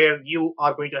situations where you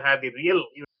are going to have the real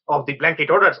use of the blanket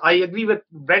orders. I agree with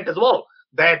Brent as well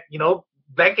that,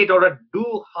 blanket order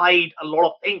do hide a lot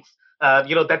of things.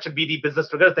 That should be the business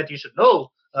triggers that you should know.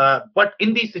 But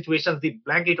in these situations, the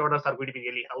blanket orders are going to be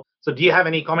really helpful. So do you have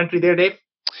any commentary there, Dave?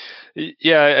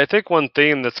 Yeah, I think one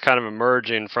theme that's kind of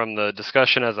emerging from the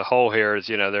discussion as a whole here is,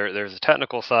 there's a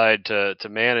technical side to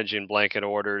managing blanket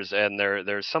orders, and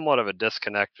there's somewhat of a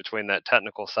disconnect between that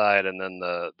technical side and then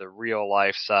the real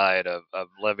life side of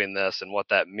living this and what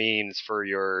that means for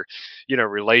your,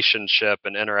 relationship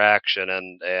and interaction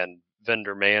and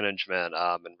vendor management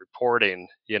and reporting,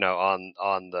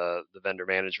 on the vendor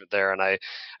management there. And I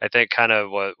think kind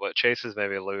of what Chase is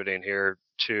maybe alluding here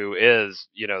to is,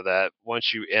 that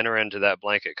once you enter into that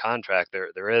blanket contract,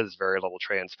 there is very little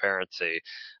transparency.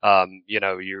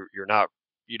 You're not,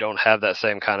 you don't have that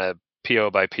same kind of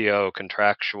PO by PO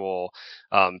contractual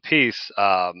piece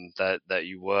that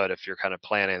you would if you're kind of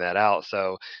planning that out.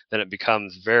 So then it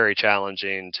becomes very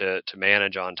challenging to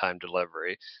manage on time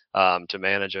delivery, to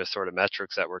manage those sort of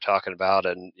metrics that we're talking about.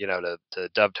 And, to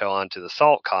dovetail onto the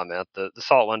salt comment, the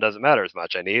salt one doesn't matter as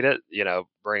much. I need it,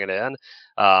 bring it in.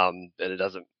 And it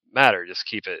doesn't matter, just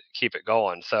keep it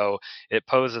going. So it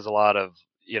poses a lot of,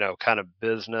 kind of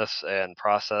business and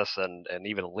process and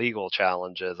even legal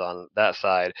challenges on that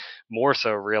side, more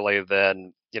so really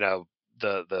than,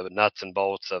 the nuts and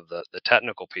bolts of the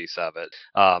technical piece of it.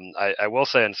 I will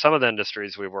say in some of the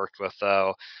industries we worked with,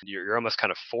 though, you're almost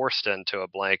kind of forced into a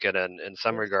blanket. And in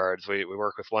some regards, we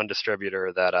work with one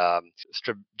distributor that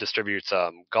distributes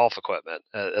golf equipment,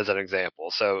 as an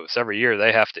example. So every year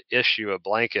they have to issue a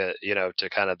blanket, to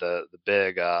kind of the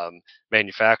big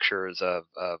manufacturers of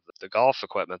the golf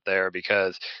equipment there,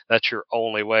 because that's your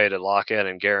only way to lock in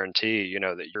and guarantee,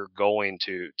 that you're going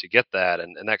to get that.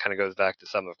 And that kind of goes back to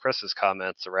some of Chris's comments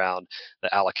around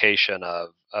the allocation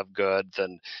of goods.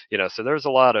 And, so there's a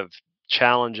lot of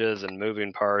challenges and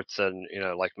moving parts and,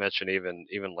 like mentioned,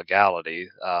 even legality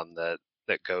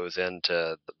that goes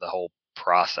into the whole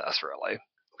process, really.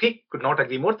 Okay, could not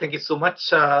agree more. Thank you so much,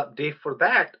 Dave, for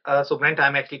that. So, Brent,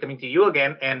 I'm actually coming to you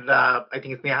again, and I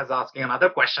think Sneha is asking another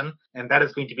question, and that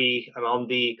is going to be around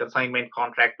the consignment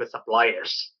contract with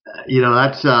suppliers.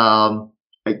 That's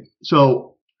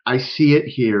so I see it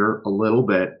here a little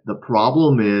bit. The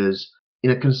problem is in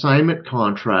a consignment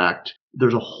contract,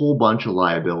 there's a whole bunch of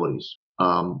liabilities,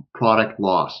 product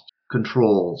lost,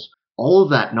 controls, all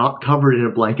of that not covered in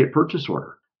a blanket purchase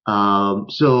order.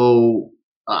 So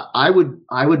I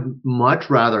would much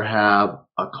rather have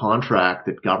a contract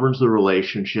that governs the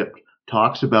relationship,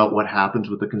 talks about what happens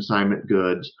with the consignment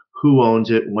goods, who owns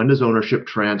it, when does ownership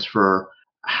transfer,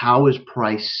 how is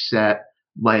price set,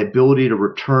 my ability to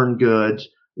return goods,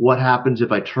 what happens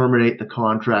if I terminate the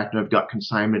contract and I've got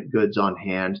consignment goods on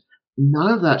hand.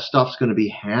 None of that stuff's going to be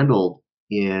handled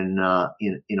in a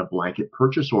blanket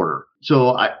purchase order.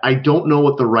 So I don't know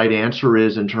what the right answer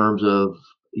is in terms of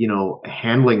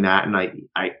handling that, and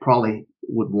I probably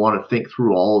would want to think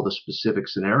through all of the specific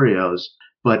scenarios.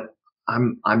 But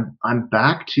I'm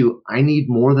back to I need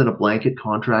more than a blanket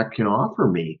contract can offer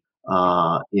me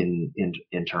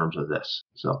in terms of this.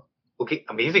 So. Okay,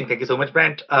 amazing. Thank you so much,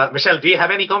 Brent. Michelle, do you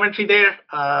have any commentary there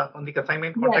on the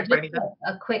consignment contract? Yeah, just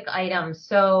a quick item.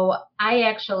 So I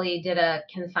actually did a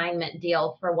consignment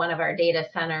deal for one of our data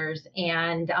centers,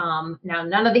 and now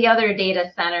none of the other data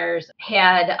centers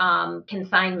had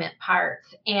consignment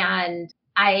parts. And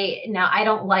I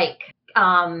don't like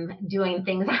doing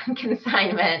things on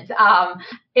consignment.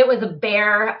 It was a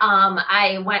bear.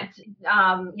 I went,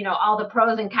 all the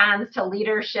pros and cons to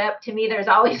leadership. To me, there's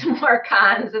always more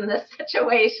cons in this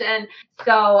situation.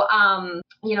 So,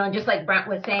 just like Brent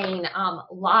was saying,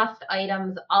 lost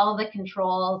items, all the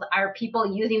controls, are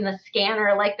people using the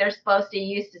scanner like they're supposed to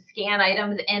use to scan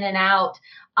items in and out?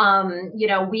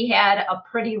 We had a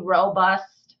pretty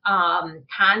robust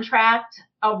contract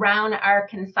around our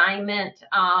consignment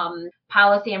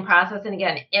policy and process. And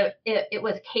again, it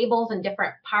was cables and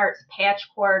different parts, patch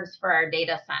cords for our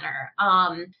data center.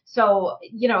 So,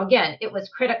 again, it was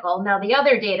critical. Now, the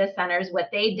other data centers, what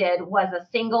they did was a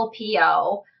single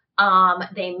PO.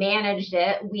 They managed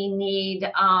it. We need,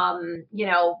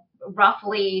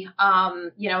 roughly,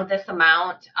 this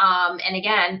amount. And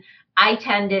again, I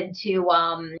tended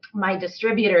to, my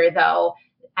distributor, though,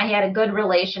 I had a good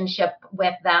relationship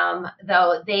with them,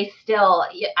 though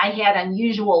I had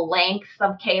unusual lengths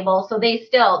of cable. So they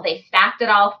stacked it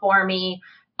all for me.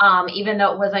 Even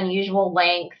though it was unusual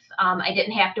lengths, I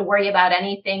didn't have to worry about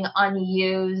anything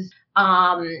unused.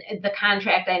 The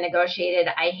contract I negotiated,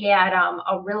 I had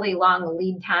a really long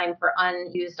lead time for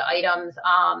unused items.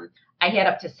 I had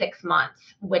up to 6 months,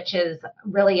 which is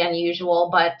really unusual.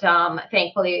 But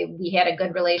thankfully, we had a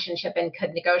good relationship and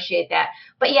could negotiate that.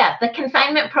 But yeah, the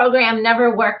consignment program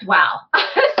never worked well.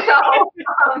 So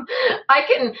I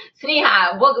can,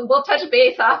 Sneha, we'll touch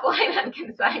base offline on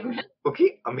consignment.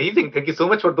 Okay, amazing. Thank you so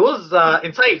much for those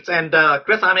insights. And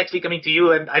Chris, I'm actually coming to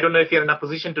you, and I don't know if you're in a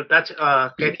position to touch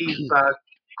Kathy's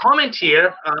comment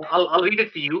here. I'll read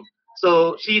it for you.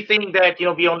 So she's saying that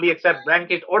we only accept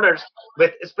blanket orders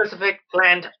with specific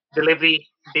planned delivery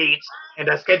dates and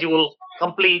a schedule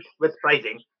complete with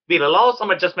pricing. We'll allow some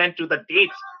adjustment to the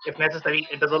dates if necessary.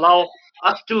 It does allow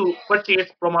us to purchase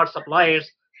from our suppliers,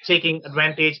 taking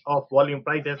advantage of volume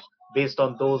prices based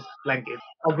on those blankets.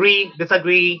 Agree,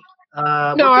 disagree?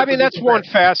 No, I mean, that's one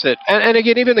facet. And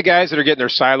again, even the guys that are getting their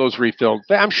silos refilled,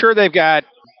 I'm sure they've got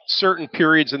certain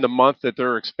periods in the month that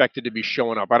they're expected to be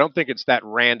showing up. I don't think it's that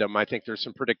random. I think there's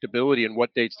some predictability in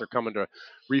what dates they're coming to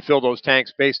refill those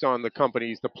tanks based on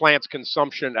the plant's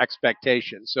consumption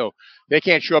expectations. So they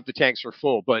can't show up, the tanks are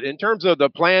full. But in terms of the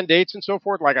planned dates and so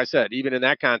forth, like I said, even in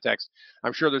that context,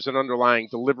 I'm sure there's an underlying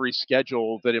delivery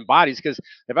schedule that embodies, because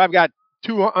if I've got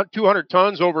 200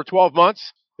 tons over 12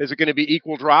 months, is it going to be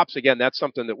equal drops? Again, that's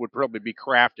something that would probably be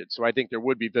crafted. So I think there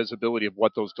would be visibility of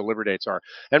what those delivery dates are.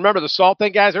 And remember, the salt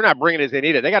thing, guys, they're not bringing it as they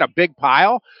need it. They got a big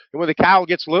pile, and when the cow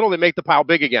gets little, they make the pile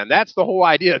big again. That's the whole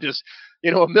idea. Just,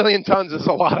 1 million tons is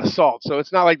a lot of salt. So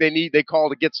it's not like they call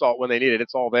to get salt when they need it.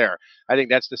 It's all there. I think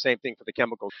that's the same thing for the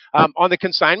chemicals. On the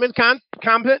consignment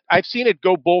comment, I've seen it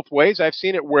go both ways. I've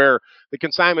seen it where the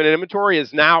consignment inventory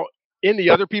is now in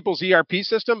the other people's ERP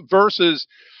system versus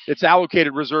it's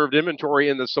allocated reserved inventory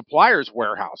in the supplier's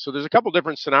warehouse. So there's a couple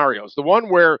different scenarios. The one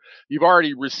where you've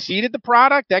already receipted the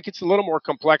product, that gets a little more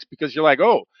complex because you're like,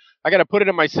 oh, I got to put it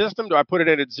in my system. Do I put it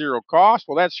in at zero cost?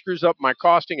 Well, that screws up my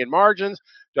costing and margins.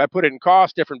 Do I put it in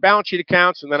cost, different balance sheet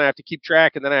accounts, and then I have to keep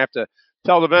track, and then I have to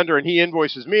tell the vendor and he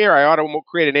invoices me, or I ought to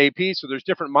create an AP. So there's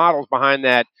different models behind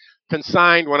that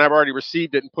consigned when I've already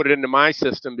received it and put it into my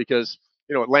system because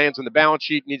it lands on the balance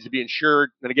sheet, needs to be insured.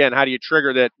 And again, how do you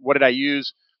trigger that? What did I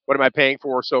use? What am I paying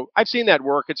for? So I've seen that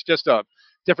work. It's just a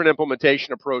different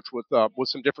implementation approach with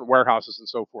some different warehouses and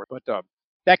so forth. But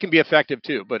that can be effective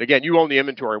too. But again, you own the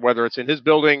inventory, whether it's in his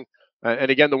building, and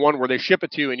again, the one where they ship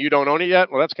it to you and you don't own it yet.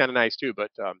 Well, that's kind of nice too.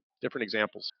 But different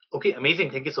examples. Okay,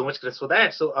 amazing. Thank you so much, Chris, for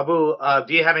that. So Abu,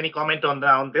 do you have any comment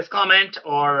on this comment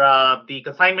or the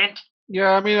consignment?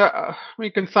 Yeah, I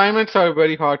mean, consignments are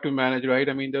very hard to manage, right?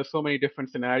 I mean, there's so many different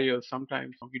scenarios.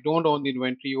 Sometimes you don't own the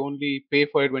inventory, you only pay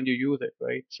for it when you use it,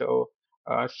 right? So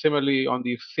similarly, on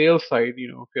the sales side,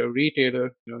 if you're a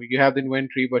retailer, you have the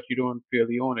inventory, but you don't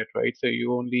really own it, right? So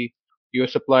your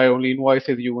supplier only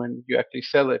invoices you when you actually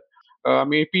sell it.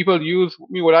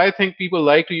 What I think people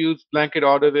like to use blanket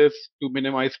orders is to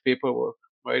minimize paperwork,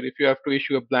 right? If you have to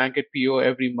issue a blanket PO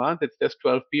every month, it's just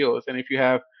 12 POs. And if you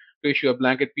have to issue a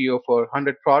blanket PO for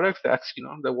 100 products, that's,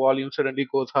 the volume suddenly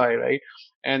goes high, right?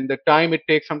 And the time it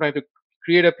takes sometimes to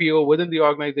create a PO within the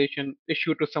organization,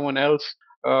 issue it to someone else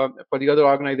for the other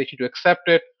organization to accept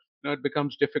it, it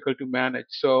becomes difficult to manage.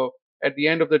 So at the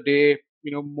end of the day,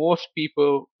 most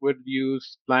people would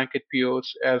use blanket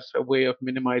POs as a way of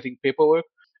minimizing paperwork.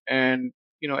 And,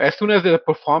 as soon as there's a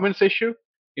performance issue,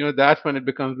 that's when it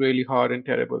becomes really hard and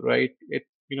terrible, right?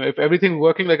 If everything's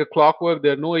working like a clockwork,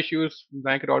 there are no issues,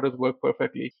 blanket orders work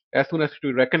perfectly. As soon as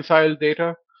you reconcile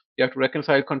data, you have to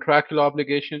reconcile contractual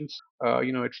obligations,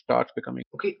 it starts becoming.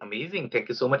 Okay, amazing. Thank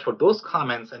you so much for those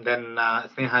comments. And then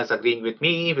Sneha is agreeing with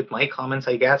me, with my comments,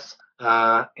 I guess.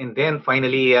 And then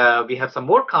finally, we have some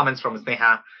more comments from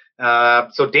Sneha.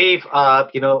 So Dave, I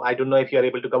don't know if you're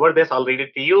able to cover this. I'll read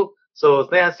it to you. So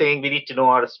Sneha is saying we need to know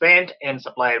our spend and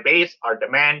supplier base, our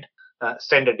demand,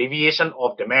 standard deviation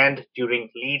of demand during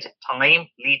lead time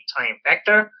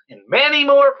factor, and many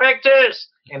more factors,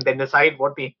 and then decide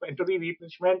what the inventory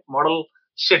replenishment model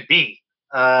should be.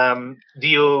 Do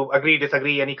you agree,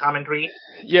 disagree, any commentary?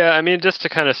 Yeah, I mean, just to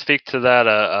kind of speak to that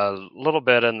a little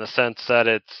bit in the sense that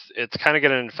it's kind of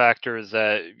getting into factors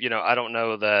that, I don't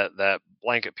know that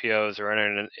blanket POs or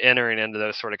entering into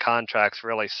those sort of contracts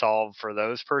really solve for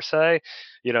those per se.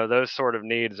 Those sort of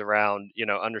needs around,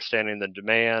 understanding the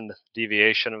demand,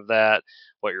 deviation of that,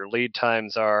 what your lead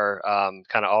times are,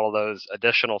 kind of all of those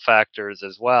additional factors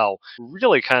as well,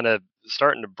 really kind of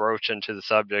starting to broach into the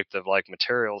subject of like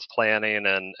materials planning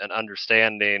and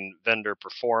understanding vendor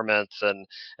performance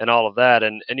and all of that.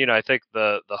 And I think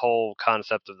the whole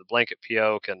concept of the blanket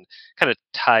PO can kind of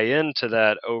tie into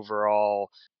that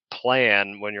overall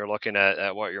plan when you're looking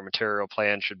at what your material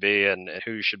plan should be and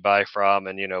who you should buy from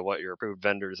and what your approved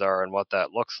vendors are and what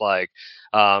that looks like.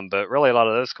 But really a lot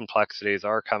of those complexities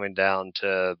are coming down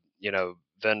to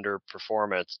vendor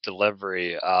performance,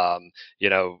 delivery,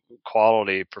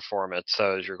 quality performance.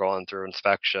 So as you're going through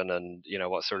inspection and,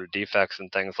 what sort of defects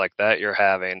and things like that you're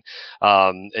having.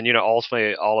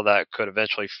 Ultimately all of that could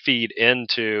eventually feed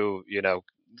into,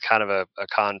 kind of a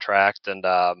contract. And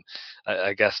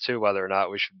I guess too, whether or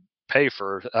not we should pay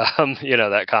for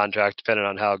that contract, depending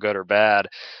on how good or bad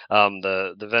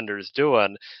the vendor's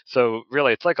doing. So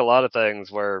really, it's like a lot of things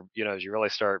where as you really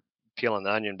start peeling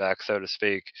the onion back, so to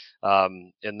speak.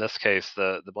 In this case,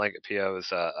 the blanket PO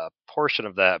is a portion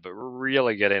of that, but we're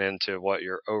really getting into what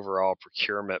your overall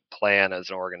procurement plan as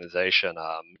an organization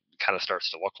kind of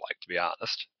starts to look like, to be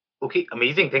honest. Okay,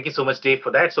 amazing. Thank you so much, Dave,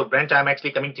 for that. So, Brent, I'm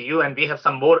actually coming to you, and we have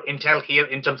some more intel here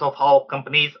in terms of how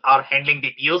companies are handling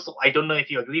the POs. So, I don't know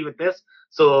if you agree with this.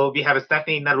 So, we have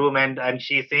Stephanie in the room, and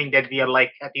she's saying that we are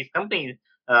like at these companies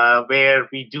where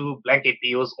we do blanket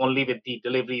POs only with the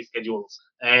delivery schedules.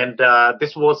 And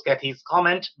this was Kathy's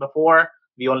comment before.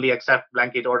 We only accept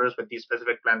blanket orders with the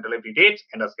specific planned delivery dates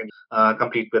and are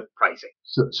complete with pricing.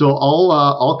 So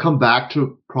I'll come back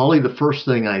to probably the first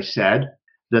thing I said,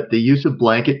 that the use of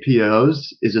blanket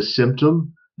POs is a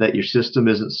symptom that your system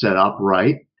isn't set up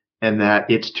right and that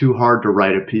it's too hard to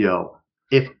write a PO.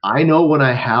 If I know when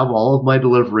I have all of my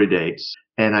delivery dates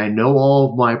and I know all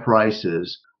of my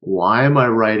prices, why am I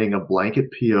writing a blanket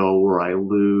PO where I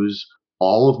lose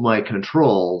all of my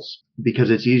controls?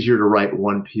 Because it's easier to write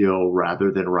one PO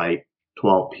rather than write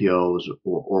 12 POs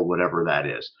or whatever that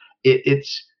is.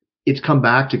 It's come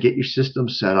back to get your system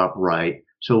set up right,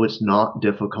 so it's not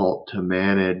difficult to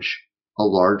manage a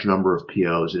large number of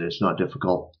POs, and it's not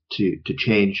difficult to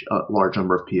change a large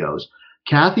number of POs.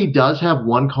 Kathy does have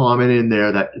one comment in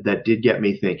there that did get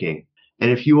me thinking.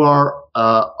 And if you are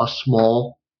a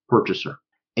small purchaser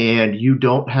and you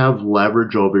don't have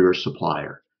leverage over your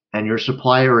supplier, and your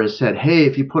supplier has said, hey,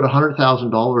 if you put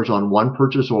 $100,000 on one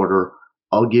purchase order,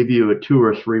 I'll give you a 2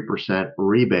 or 3%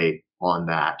 rebate on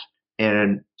that.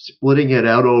 And splitting it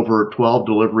out over 12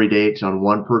 delivery dates on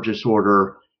one purchase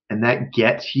order, and that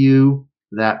gets you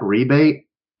that rebate,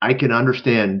 I can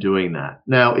understand doing that.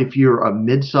 Now, if you're a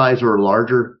mid-size or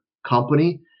larger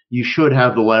company, you should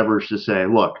have the leverage to say,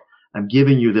 look, I'm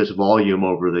giving you this volume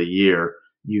over the year.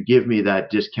 You give me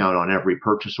that discount on every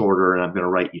purchase order, and I'm going to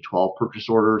write you 12 purchase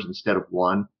orders instead of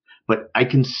one. But I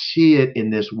can see it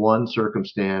in this one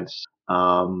circumstance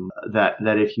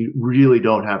that if you really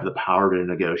don't have the power to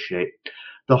negotiate.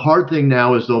 The hard thing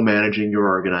now is, though, managing your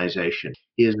organization.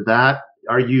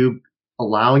 Are you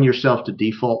allowing yourself to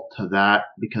default to that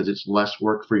because it's less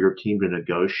work for your team to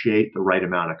negotiate the right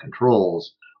amount of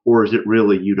controls? Or is it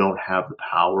really you don't have the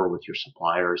power with your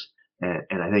suppliers?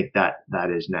 And I think that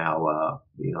is now,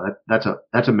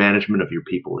 that's a management of your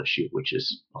people issue, which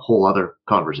is a whole other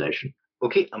conversation.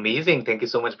 Okay, amazing. Thank you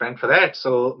so much, Brent, for that.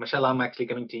 So, Michelle, I'm actually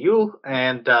coming to you,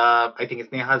 and I think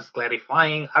Sneha's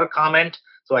clarifying her comment.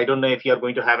 So, I don't know if you're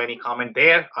going to have any comment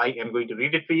there. I am going to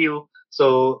read it for you.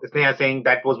 So, Sneha saying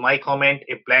that was my comment.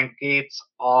 If blankets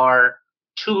are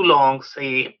too long,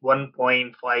 say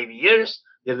 1.5 years,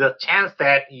 there's a chance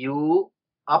that you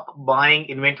up buying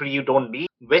inventory you don't need,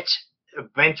 which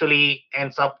eventually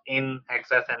ends up in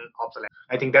excess and obsolete.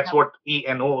 I think that's what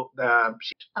E&O.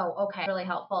 Oh, okay. Really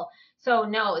helpful. So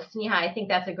no, Sneha, I think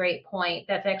that's a great point.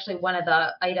 That's actually one of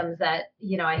the items that,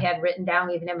 I had written down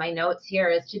even in my notes here,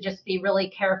 is to just be really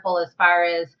careful as far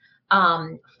as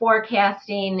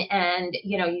forecasting, and,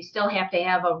 you still have to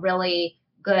have a really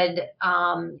good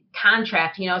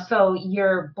contract, so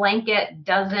your blanket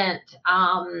doesn't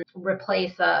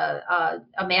replace a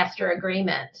master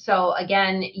agreement. So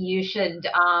again, you should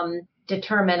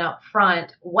determine up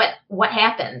front what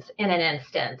happens in an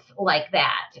instance like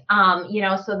that.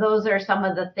 So those are some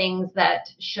of the things that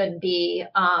should be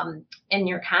in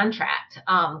your contract,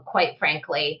 quite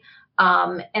frankly.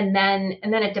 And then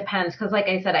it depends, because like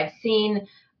I said, I've seen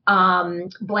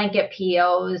blanket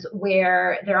POs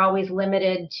where they're always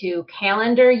limited to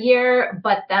calendar year,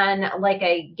 but then, like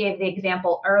I gave the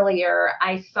example earlier,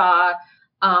 I saw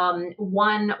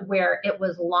one where it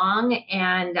was long,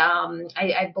 and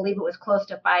I believe it was close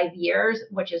to 5 years,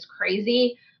 which is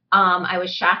crazy. I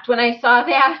was shocked when I saw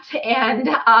that, and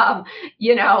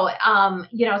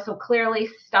so clearly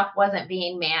stuff wasn't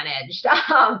being managed,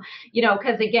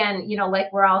 because again,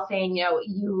 like we're all saying,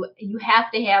 you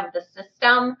have to have the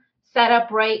system set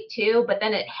up right too, but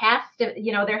then it has to,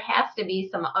 there has to be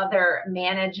some other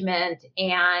management,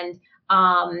 and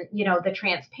the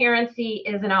transparency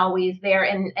isn't always there.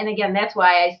 And again, that's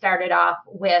why I started off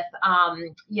with,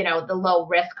 the low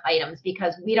risk items,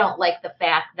 because we don't like the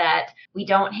fact that we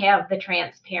don't have the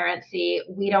transparency.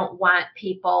 We don't want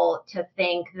people to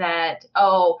think that,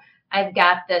 I've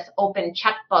got this open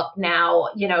checkbook now,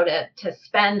 to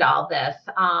spend all this.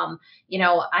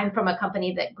 I'm from a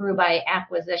company that grew by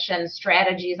acquisition.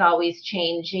 Strategy is always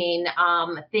changing.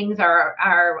 Things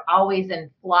are always in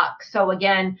flux. So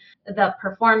again, the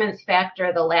performance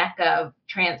factor, the lack of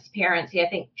transparency. I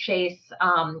think Chase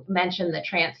mentioned the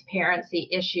transparency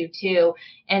issue too.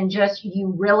 And just,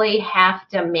 you really have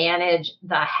to manage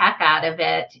the heck out of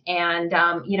it. And,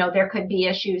 there could be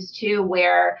issues too,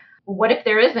 where what if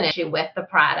there is an issue with the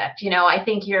product? I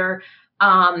think your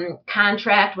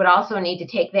contract would also need to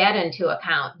take that into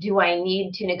account. Do I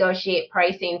need to negotiate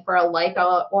pricing for a like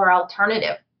or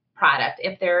alternative product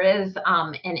if there is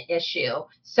an issue?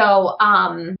 So,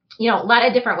 a lot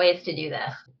of different ways to do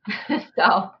this.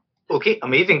 So. Okay,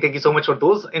 amazing. Thank you so much for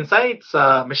those insights,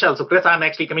 Michelle. So, Chris, I'm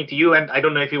actually coming to you, and I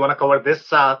don't know if you want to cover this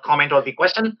comment or the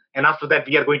question. And after that,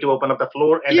 we are going to open up the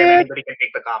floor, and then anybody can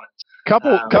take the comments.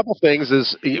 Couple things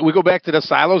is we go back to the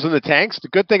silos and the tanks. The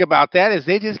good thing about that is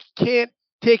they just can't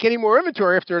take any more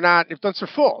inventory if they're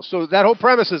full. So that whole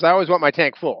premise is I always want my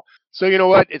tank full. So you know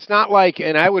what? It's not like,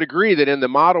 and I would agree that in the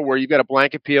model where you've got a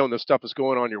blanket PO and the stuff is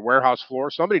going on your warehouse floor,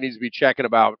 somebody needs to be checking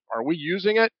about, are we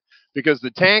using it? Because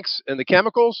the tanks and the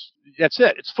chemicals, that's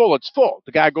it. It's full.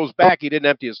 The guy goes back, he didn't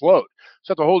empty his load.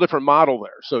 So it's a whole different model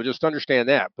there. So just understand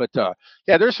that. But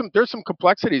there's some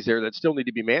complexities there that still need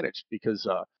to be managed because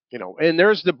and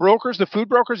there's the brokers, the food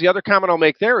brokers. The other comment I'll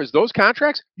make there is those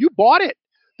contracts, you bought it.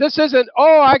 This isn't,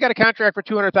 I got a contract for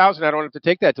 $200,000. I don't have to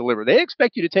take that delivery. They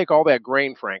expect you to take all that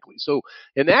grain, frankly. So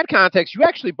in that context, you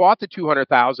actually bought the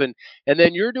 $200,000, and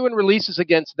then you're doing releases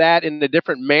against that in a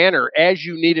different manner as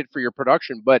you need it for your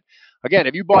production. But again,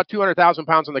 if you bought 200,000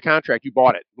 pounds on the contract, you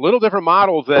bought it. A little different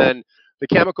model than the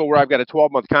chemical where I've got a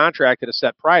 12-month contract at a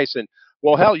set price. And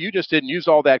well, hell, you just didn't use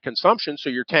all that consumption, so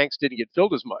your tanks didn't get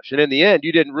filled as much. And in the end,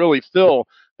 you didn't really fill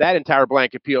that entire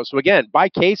blanket PO. So again, by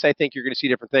case, I think you're going to see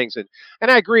different things.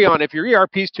 And I agree on if your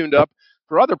ERP's tuned up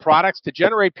for other products to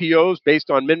generate POs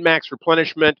based on min-max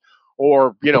replenishment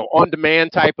or,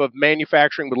 on-demand type of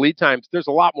manufacturing with lead times, there's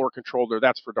a lot more control there.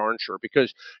 That's for darn sure,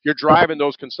 because you're driving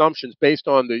those consumptions based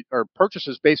on or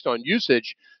purchases based on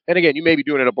usage. And again, you may be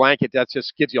doing it a blanket. That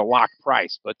just gives you a locked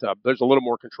price, but there's a little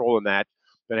more control in that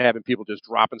than having people just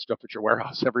dropping stuff at your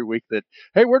warehouse every week that,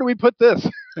 hey, where do we put this?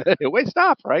 Wait,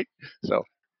 stop, right? So.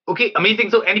 Okay, amazing.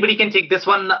 So anybody can take this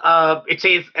one. It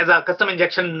says, as a custom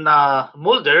injection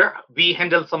molder, we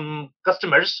handle some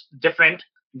customers different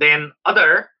than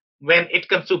other when it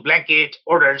comes to blanket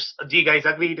orders. Do you guys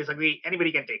agree, disagree?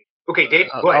 Anybody can take. Okay, Dave,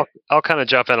 go ahead. I'll kind of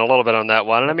jump in a little bit on that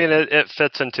one. And I mean, it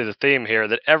fits into the theme here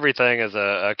that everything is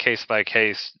a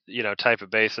case-by-case, type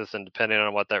of basis, and depending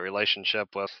on what that relationship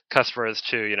with customer is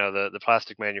to, the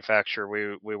plastic manufacturer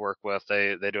we work with,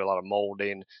 they do a lot of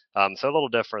molding. So a little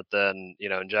different than,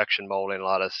 injection molding, a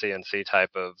lot of CNC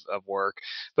type of work.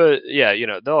 But yeah,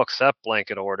 they'll accept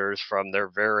blanket orders from their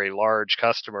very large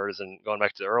customers. And going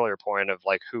back to the earlier point of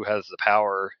like who has the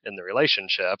power in the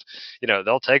relationship,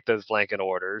 they'll take those blanket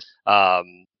orders.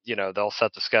 They'll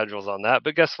set the schedules on that.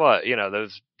 But guess what?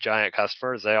 Those giant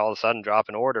customers, they all of a sudden drop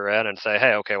an order in and say,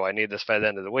 hey, okay, well, I need this by the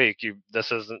end of the week.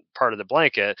 This isn't part of the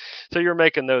blanket. So you're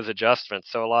making those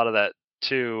adjustments. So a lot of that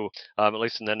too, at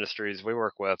least in the industries we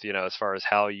work with, as far as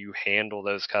how you handle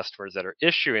those customers that are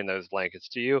issuing those blankets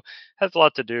to you, has a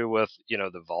lot to do with,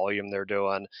 the volume they're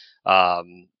doing,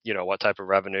 what type of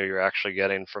revenue you're actually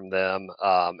getting from them,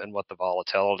 and what the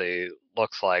volatility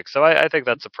looks like. So I think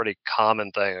that's a pretty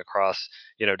common thing across,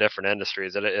 different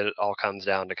industries. That it all comes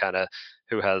down to kind of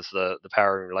who has the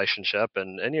power relationship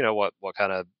and what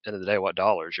kind of, end of the day, what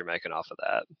dollars you're making off of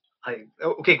that.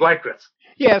 Okay, go ahead, Chris.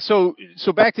 Yeah, so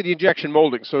back to the injection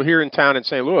molding. So here in town in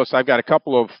St. Louis, I've got a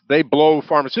couple of, they blow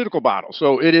pharmaceutical bottles.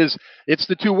 So it's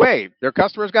the two-way. Their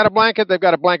customer's got a blanket, they've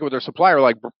got a blanket with their supplier,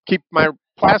 like keep my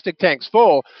plastic tanks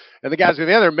full, and the guys on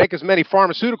the other make as many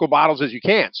pharmaceutical bottles as you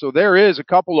can. So there is a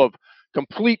couple of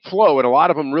complete flow, and a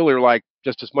lot of them really are like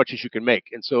just as much as you can make.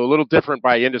 And so a little different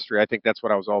by industry. I think that's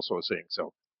what I was also seeing.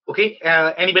 So. Okay,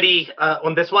 anybody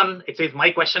on this one? It says,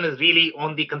 my question is really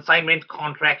on the consignment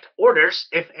contract orders,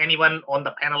 if anyone on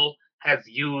the panel has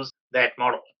used that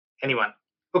model. Anyone?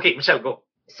 Okay, Michelle, go.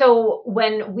 So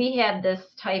when we had this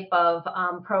type of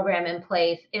program in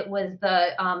place, it was the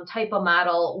type of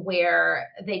model where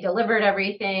they delivered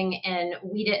everything and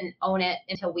we didn't own it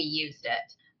until we used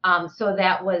it. So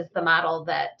that was the model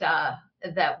that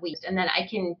we used. And then I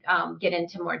can get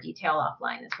into more detail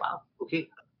offline as well. Okay.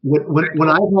 When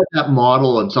I had that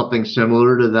model and something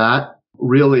similar to that,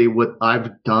 really what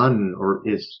I've done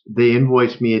is they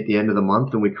invoice me at the end of the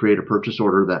month and we create a purchase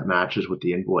order that matches what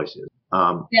the invoice is.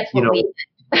 That's what we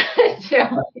did.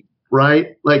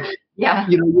 Right? Like Yeah.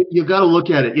 You got to look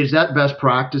at it. Is that best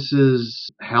practices?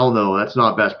 Hell no, that's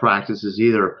not best practices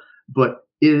either. But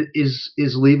is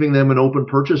leaving them an open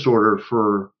purchase order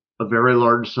for a very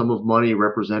large sum of money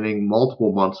representing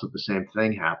multiple months of the same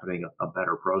thing happening a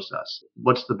better process?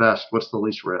 What's the best? What's the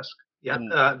least risk?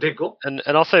 Yeah, Dave, go. And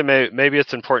I'll say maybe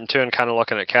it's important too, and kind of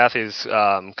looking at Kathy's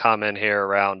comment here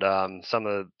around some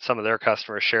of their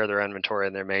customers share their inventory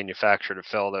and their manufacturer to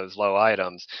fill those low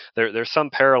items. There's some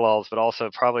parallels, but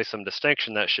also probably some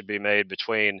distinction that should be made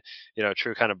between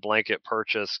true kind of blanket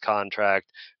purchase contract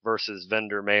versus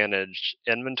vendor managed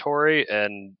inventory,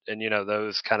 and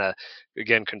those kind of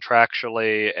again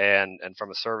contractually and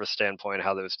from a service standpoint,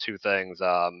 how those two things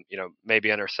maybe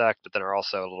intersect, but then are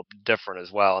also a little different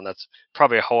as well, and that's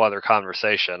probably a whole other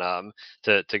conversation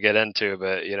to get into,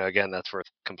 but again, that's where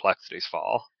complexities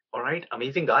fall. All right,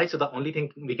 amazing, guys. So the only thing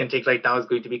we can take right now is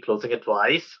going to be closing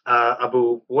advice.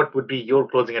 Abu, what would be your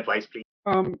closing advice, please?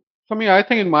 For me, I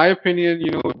think, in my opinion,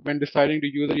 when deciding to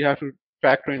use it, you have to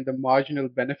factor in the marginal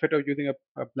benefit of using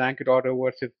a blanket order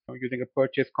versus using a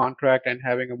purchase contract and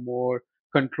having a more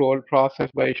controlled process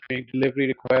by issuing delivery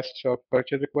requests or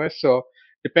purchase requests. So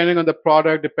depending on the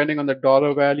product, depending on the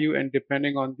dollar value, and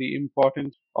depending on the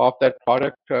importance of that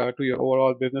product to your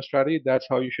overall business strategy, that's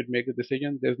how you should make the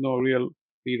decision. There's no real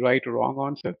right or wrong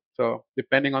answer. So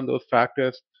depending on those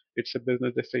factors, it's a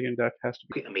business decision that has to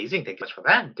be. Okay, amazing. Thank you much for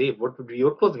that. Dave, what would be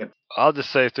your closing advice? I'll just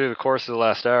say through the course of the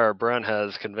last hour, Brent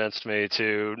has convinced me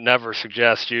to never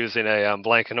suggest using a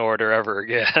blanket order ever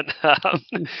again.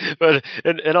 But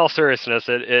in all seriousness,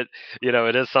 it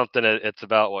is something. It's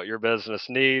about what your business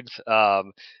needs. How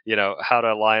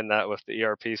to align that with the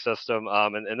ERP system.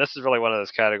 And this is really one of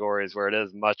those categories where it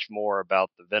is much more about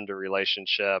the vendor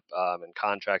relationship and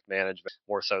contract management,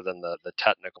 more so than the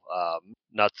technical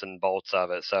nuts and bolts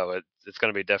of it. So it's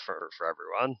going to be different for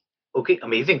everyone. Okay,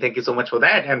 amazing. Thank you so much for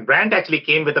that. And Brand actually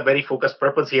came with a very focused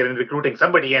purpose here in recruiting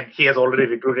somebody, and he has already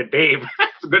recruited Dave.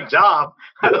 Good job.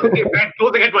 Okay, Brand,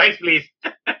 closing advice, please.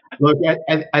 Look,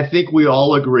 I think we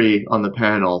all agree on the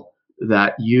panel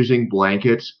that using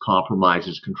blankets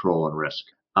compromises control and risk.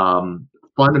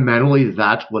 Fundamentally,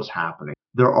 that's what's happening.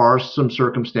 There are some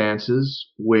circumstances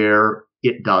where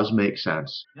it does make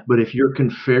sense. Yeah. But if you're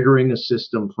configuring a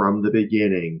system from the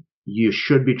beginning, you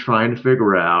should be trying to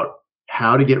figure out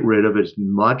how to get rid of as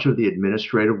much of the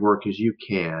administrative work as you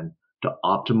can to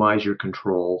optimize your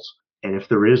controls. And if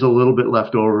there is a little bit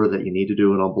left over that you need to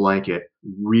do it on blanket,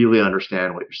 really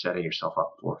understand what you're setting yourself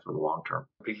up for the long term.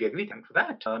 Completely agree. Thanks for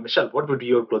that. Michelle, what would be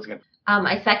your closing advice?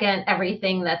 I second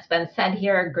everything that's been said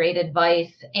here. Great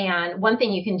advice. And one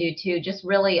thing you can do too, just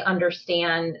really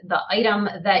understand the item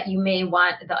that you may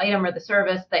want, the item or the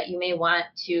service that you may want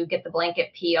to get the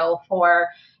blanket PO for.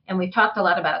 And we've talked a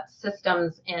lot about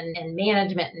systems and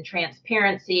management and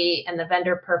transparency and the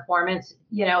vendor performance.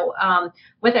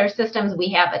 With our systems, we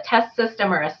have a test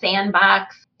system or a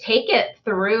sandbox. Take it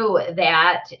through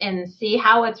that and see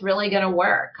how it's really going to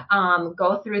work.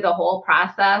 Go through the whole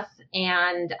process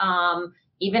and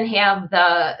even have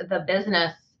the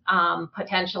business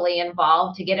potentially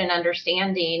involved to get an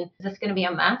understanding. Is this going to be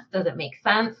a mess? Does it make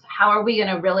sense? How are we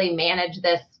going to really manage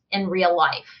this in real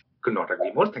life? Could not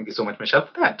agree more. Thank you so much, Michelle,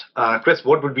 for that. Chris,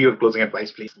 what would be your closing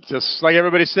advice, please? Just like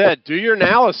everybody said, do your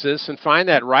analysis and find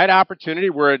that right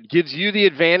opportunity where it gives you the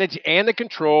advantage and the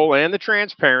control and the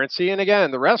transparency. And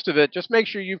again, the rest of it, just make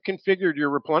sure you've configured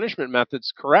your replenishment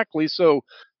methods correctly so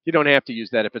you don't have to use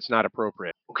that if it's not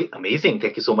appropriate. Okay, amazing.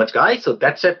 Thank you so much, guys. So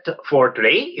that's it for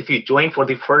today. If you joined for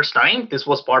the first time, this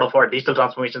was part of our digital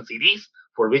transformation series,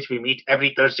 for which we meet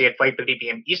every Thursday at 5:30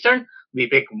 p.m. Eastern. We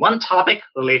pick one topic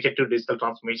related to digital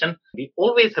transformation. We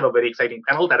always have a very exciting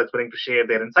panel that is willing to share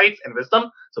their insights and wisdom.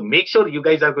 So make sure you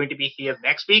guys are going to be here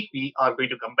next week. We are going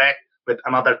to come back with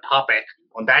another topic.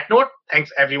 On that note, thanks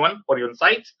everyone for your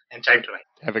insights and time tonight.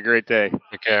 Have a great day.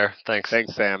 Take care. Thanks.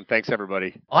 Thanks, Sam. Thanks,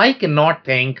 everybody. I cannot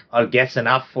thank our guests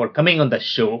enough for coming on the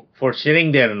show, for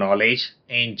sharing their knowledge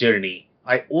and journey.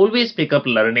 I always pick up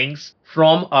learnings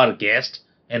from our guests,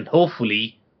 and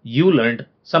hopefully you learned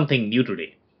something new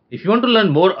today. If you want to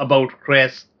learn more about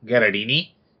Chris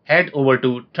Gherardini, head over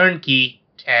to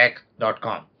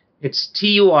turnkeytech.com. It's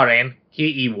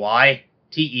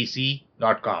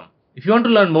turnkeytec.com. If you want to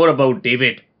learn more about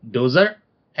David Dozer,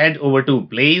 head over to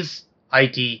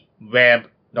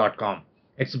blazeitweb.com.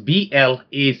 It's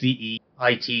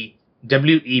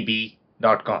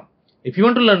blazeitweb.com. If you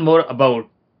want to learn more about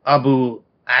Abu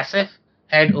Asif,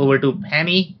 head over to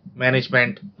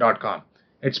pannimanagement.com.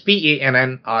 It's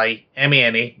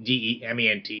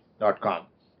PANNIMANAGEMENT.com.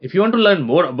 If you want to learn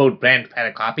more about Brent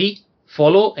Parakopi,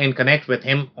 follow and connect with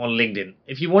him on LinkedIn.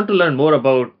 If you want to learn more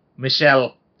about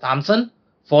Michelle Thompson,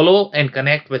 follow and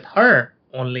connect with her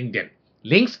on LinkedIn.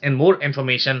 Links and more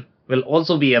information will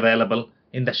also be available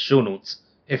in the show notes.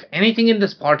 If anything in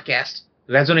this podcast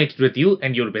resonated with you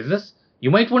and your business,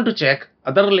 you might want to check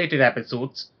other related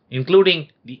episodes, including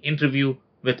the interview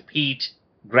with Pete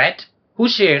Gret, who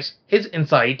shares his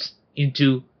insights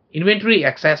into inventory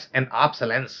access and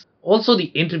obsolescence. Also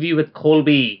the interview with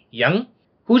Colby Young,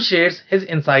 who shares his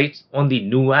insights on the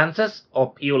nuances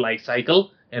of PO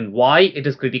lifecycle and why it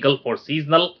is critical for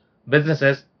seasonal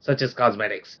businesses such as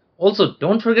cosmetics. Also,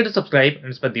 don't forget to subscribe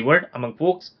and spread the word among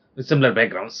folks with similar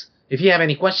backgrounds. If you have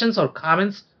any questions or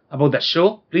comments about the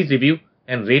show, please review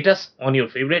and rate us on your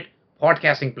favorite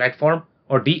podcasting platform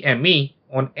or DM me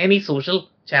on any social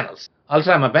channels. I'll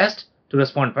try my best to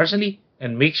respond personally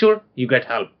and make sure you get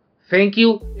help. Thank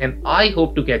you, and I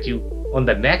hope to catch you on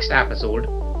the next episode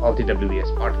of the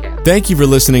WBS Podcast. Thank you for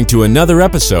listening to another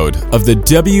episode of the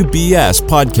WBS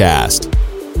Podcast.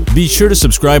 Be sure to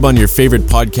subscribe on your favorite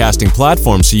podcasting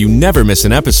platform so you never miss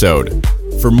an episode.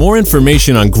 For more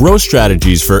information on growth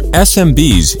strategies for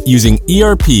SMBs using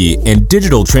ERP and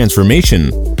digital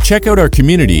transformation, check out our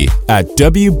community at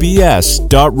WBS.rocks.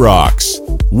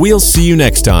 We'll see you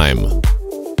next time.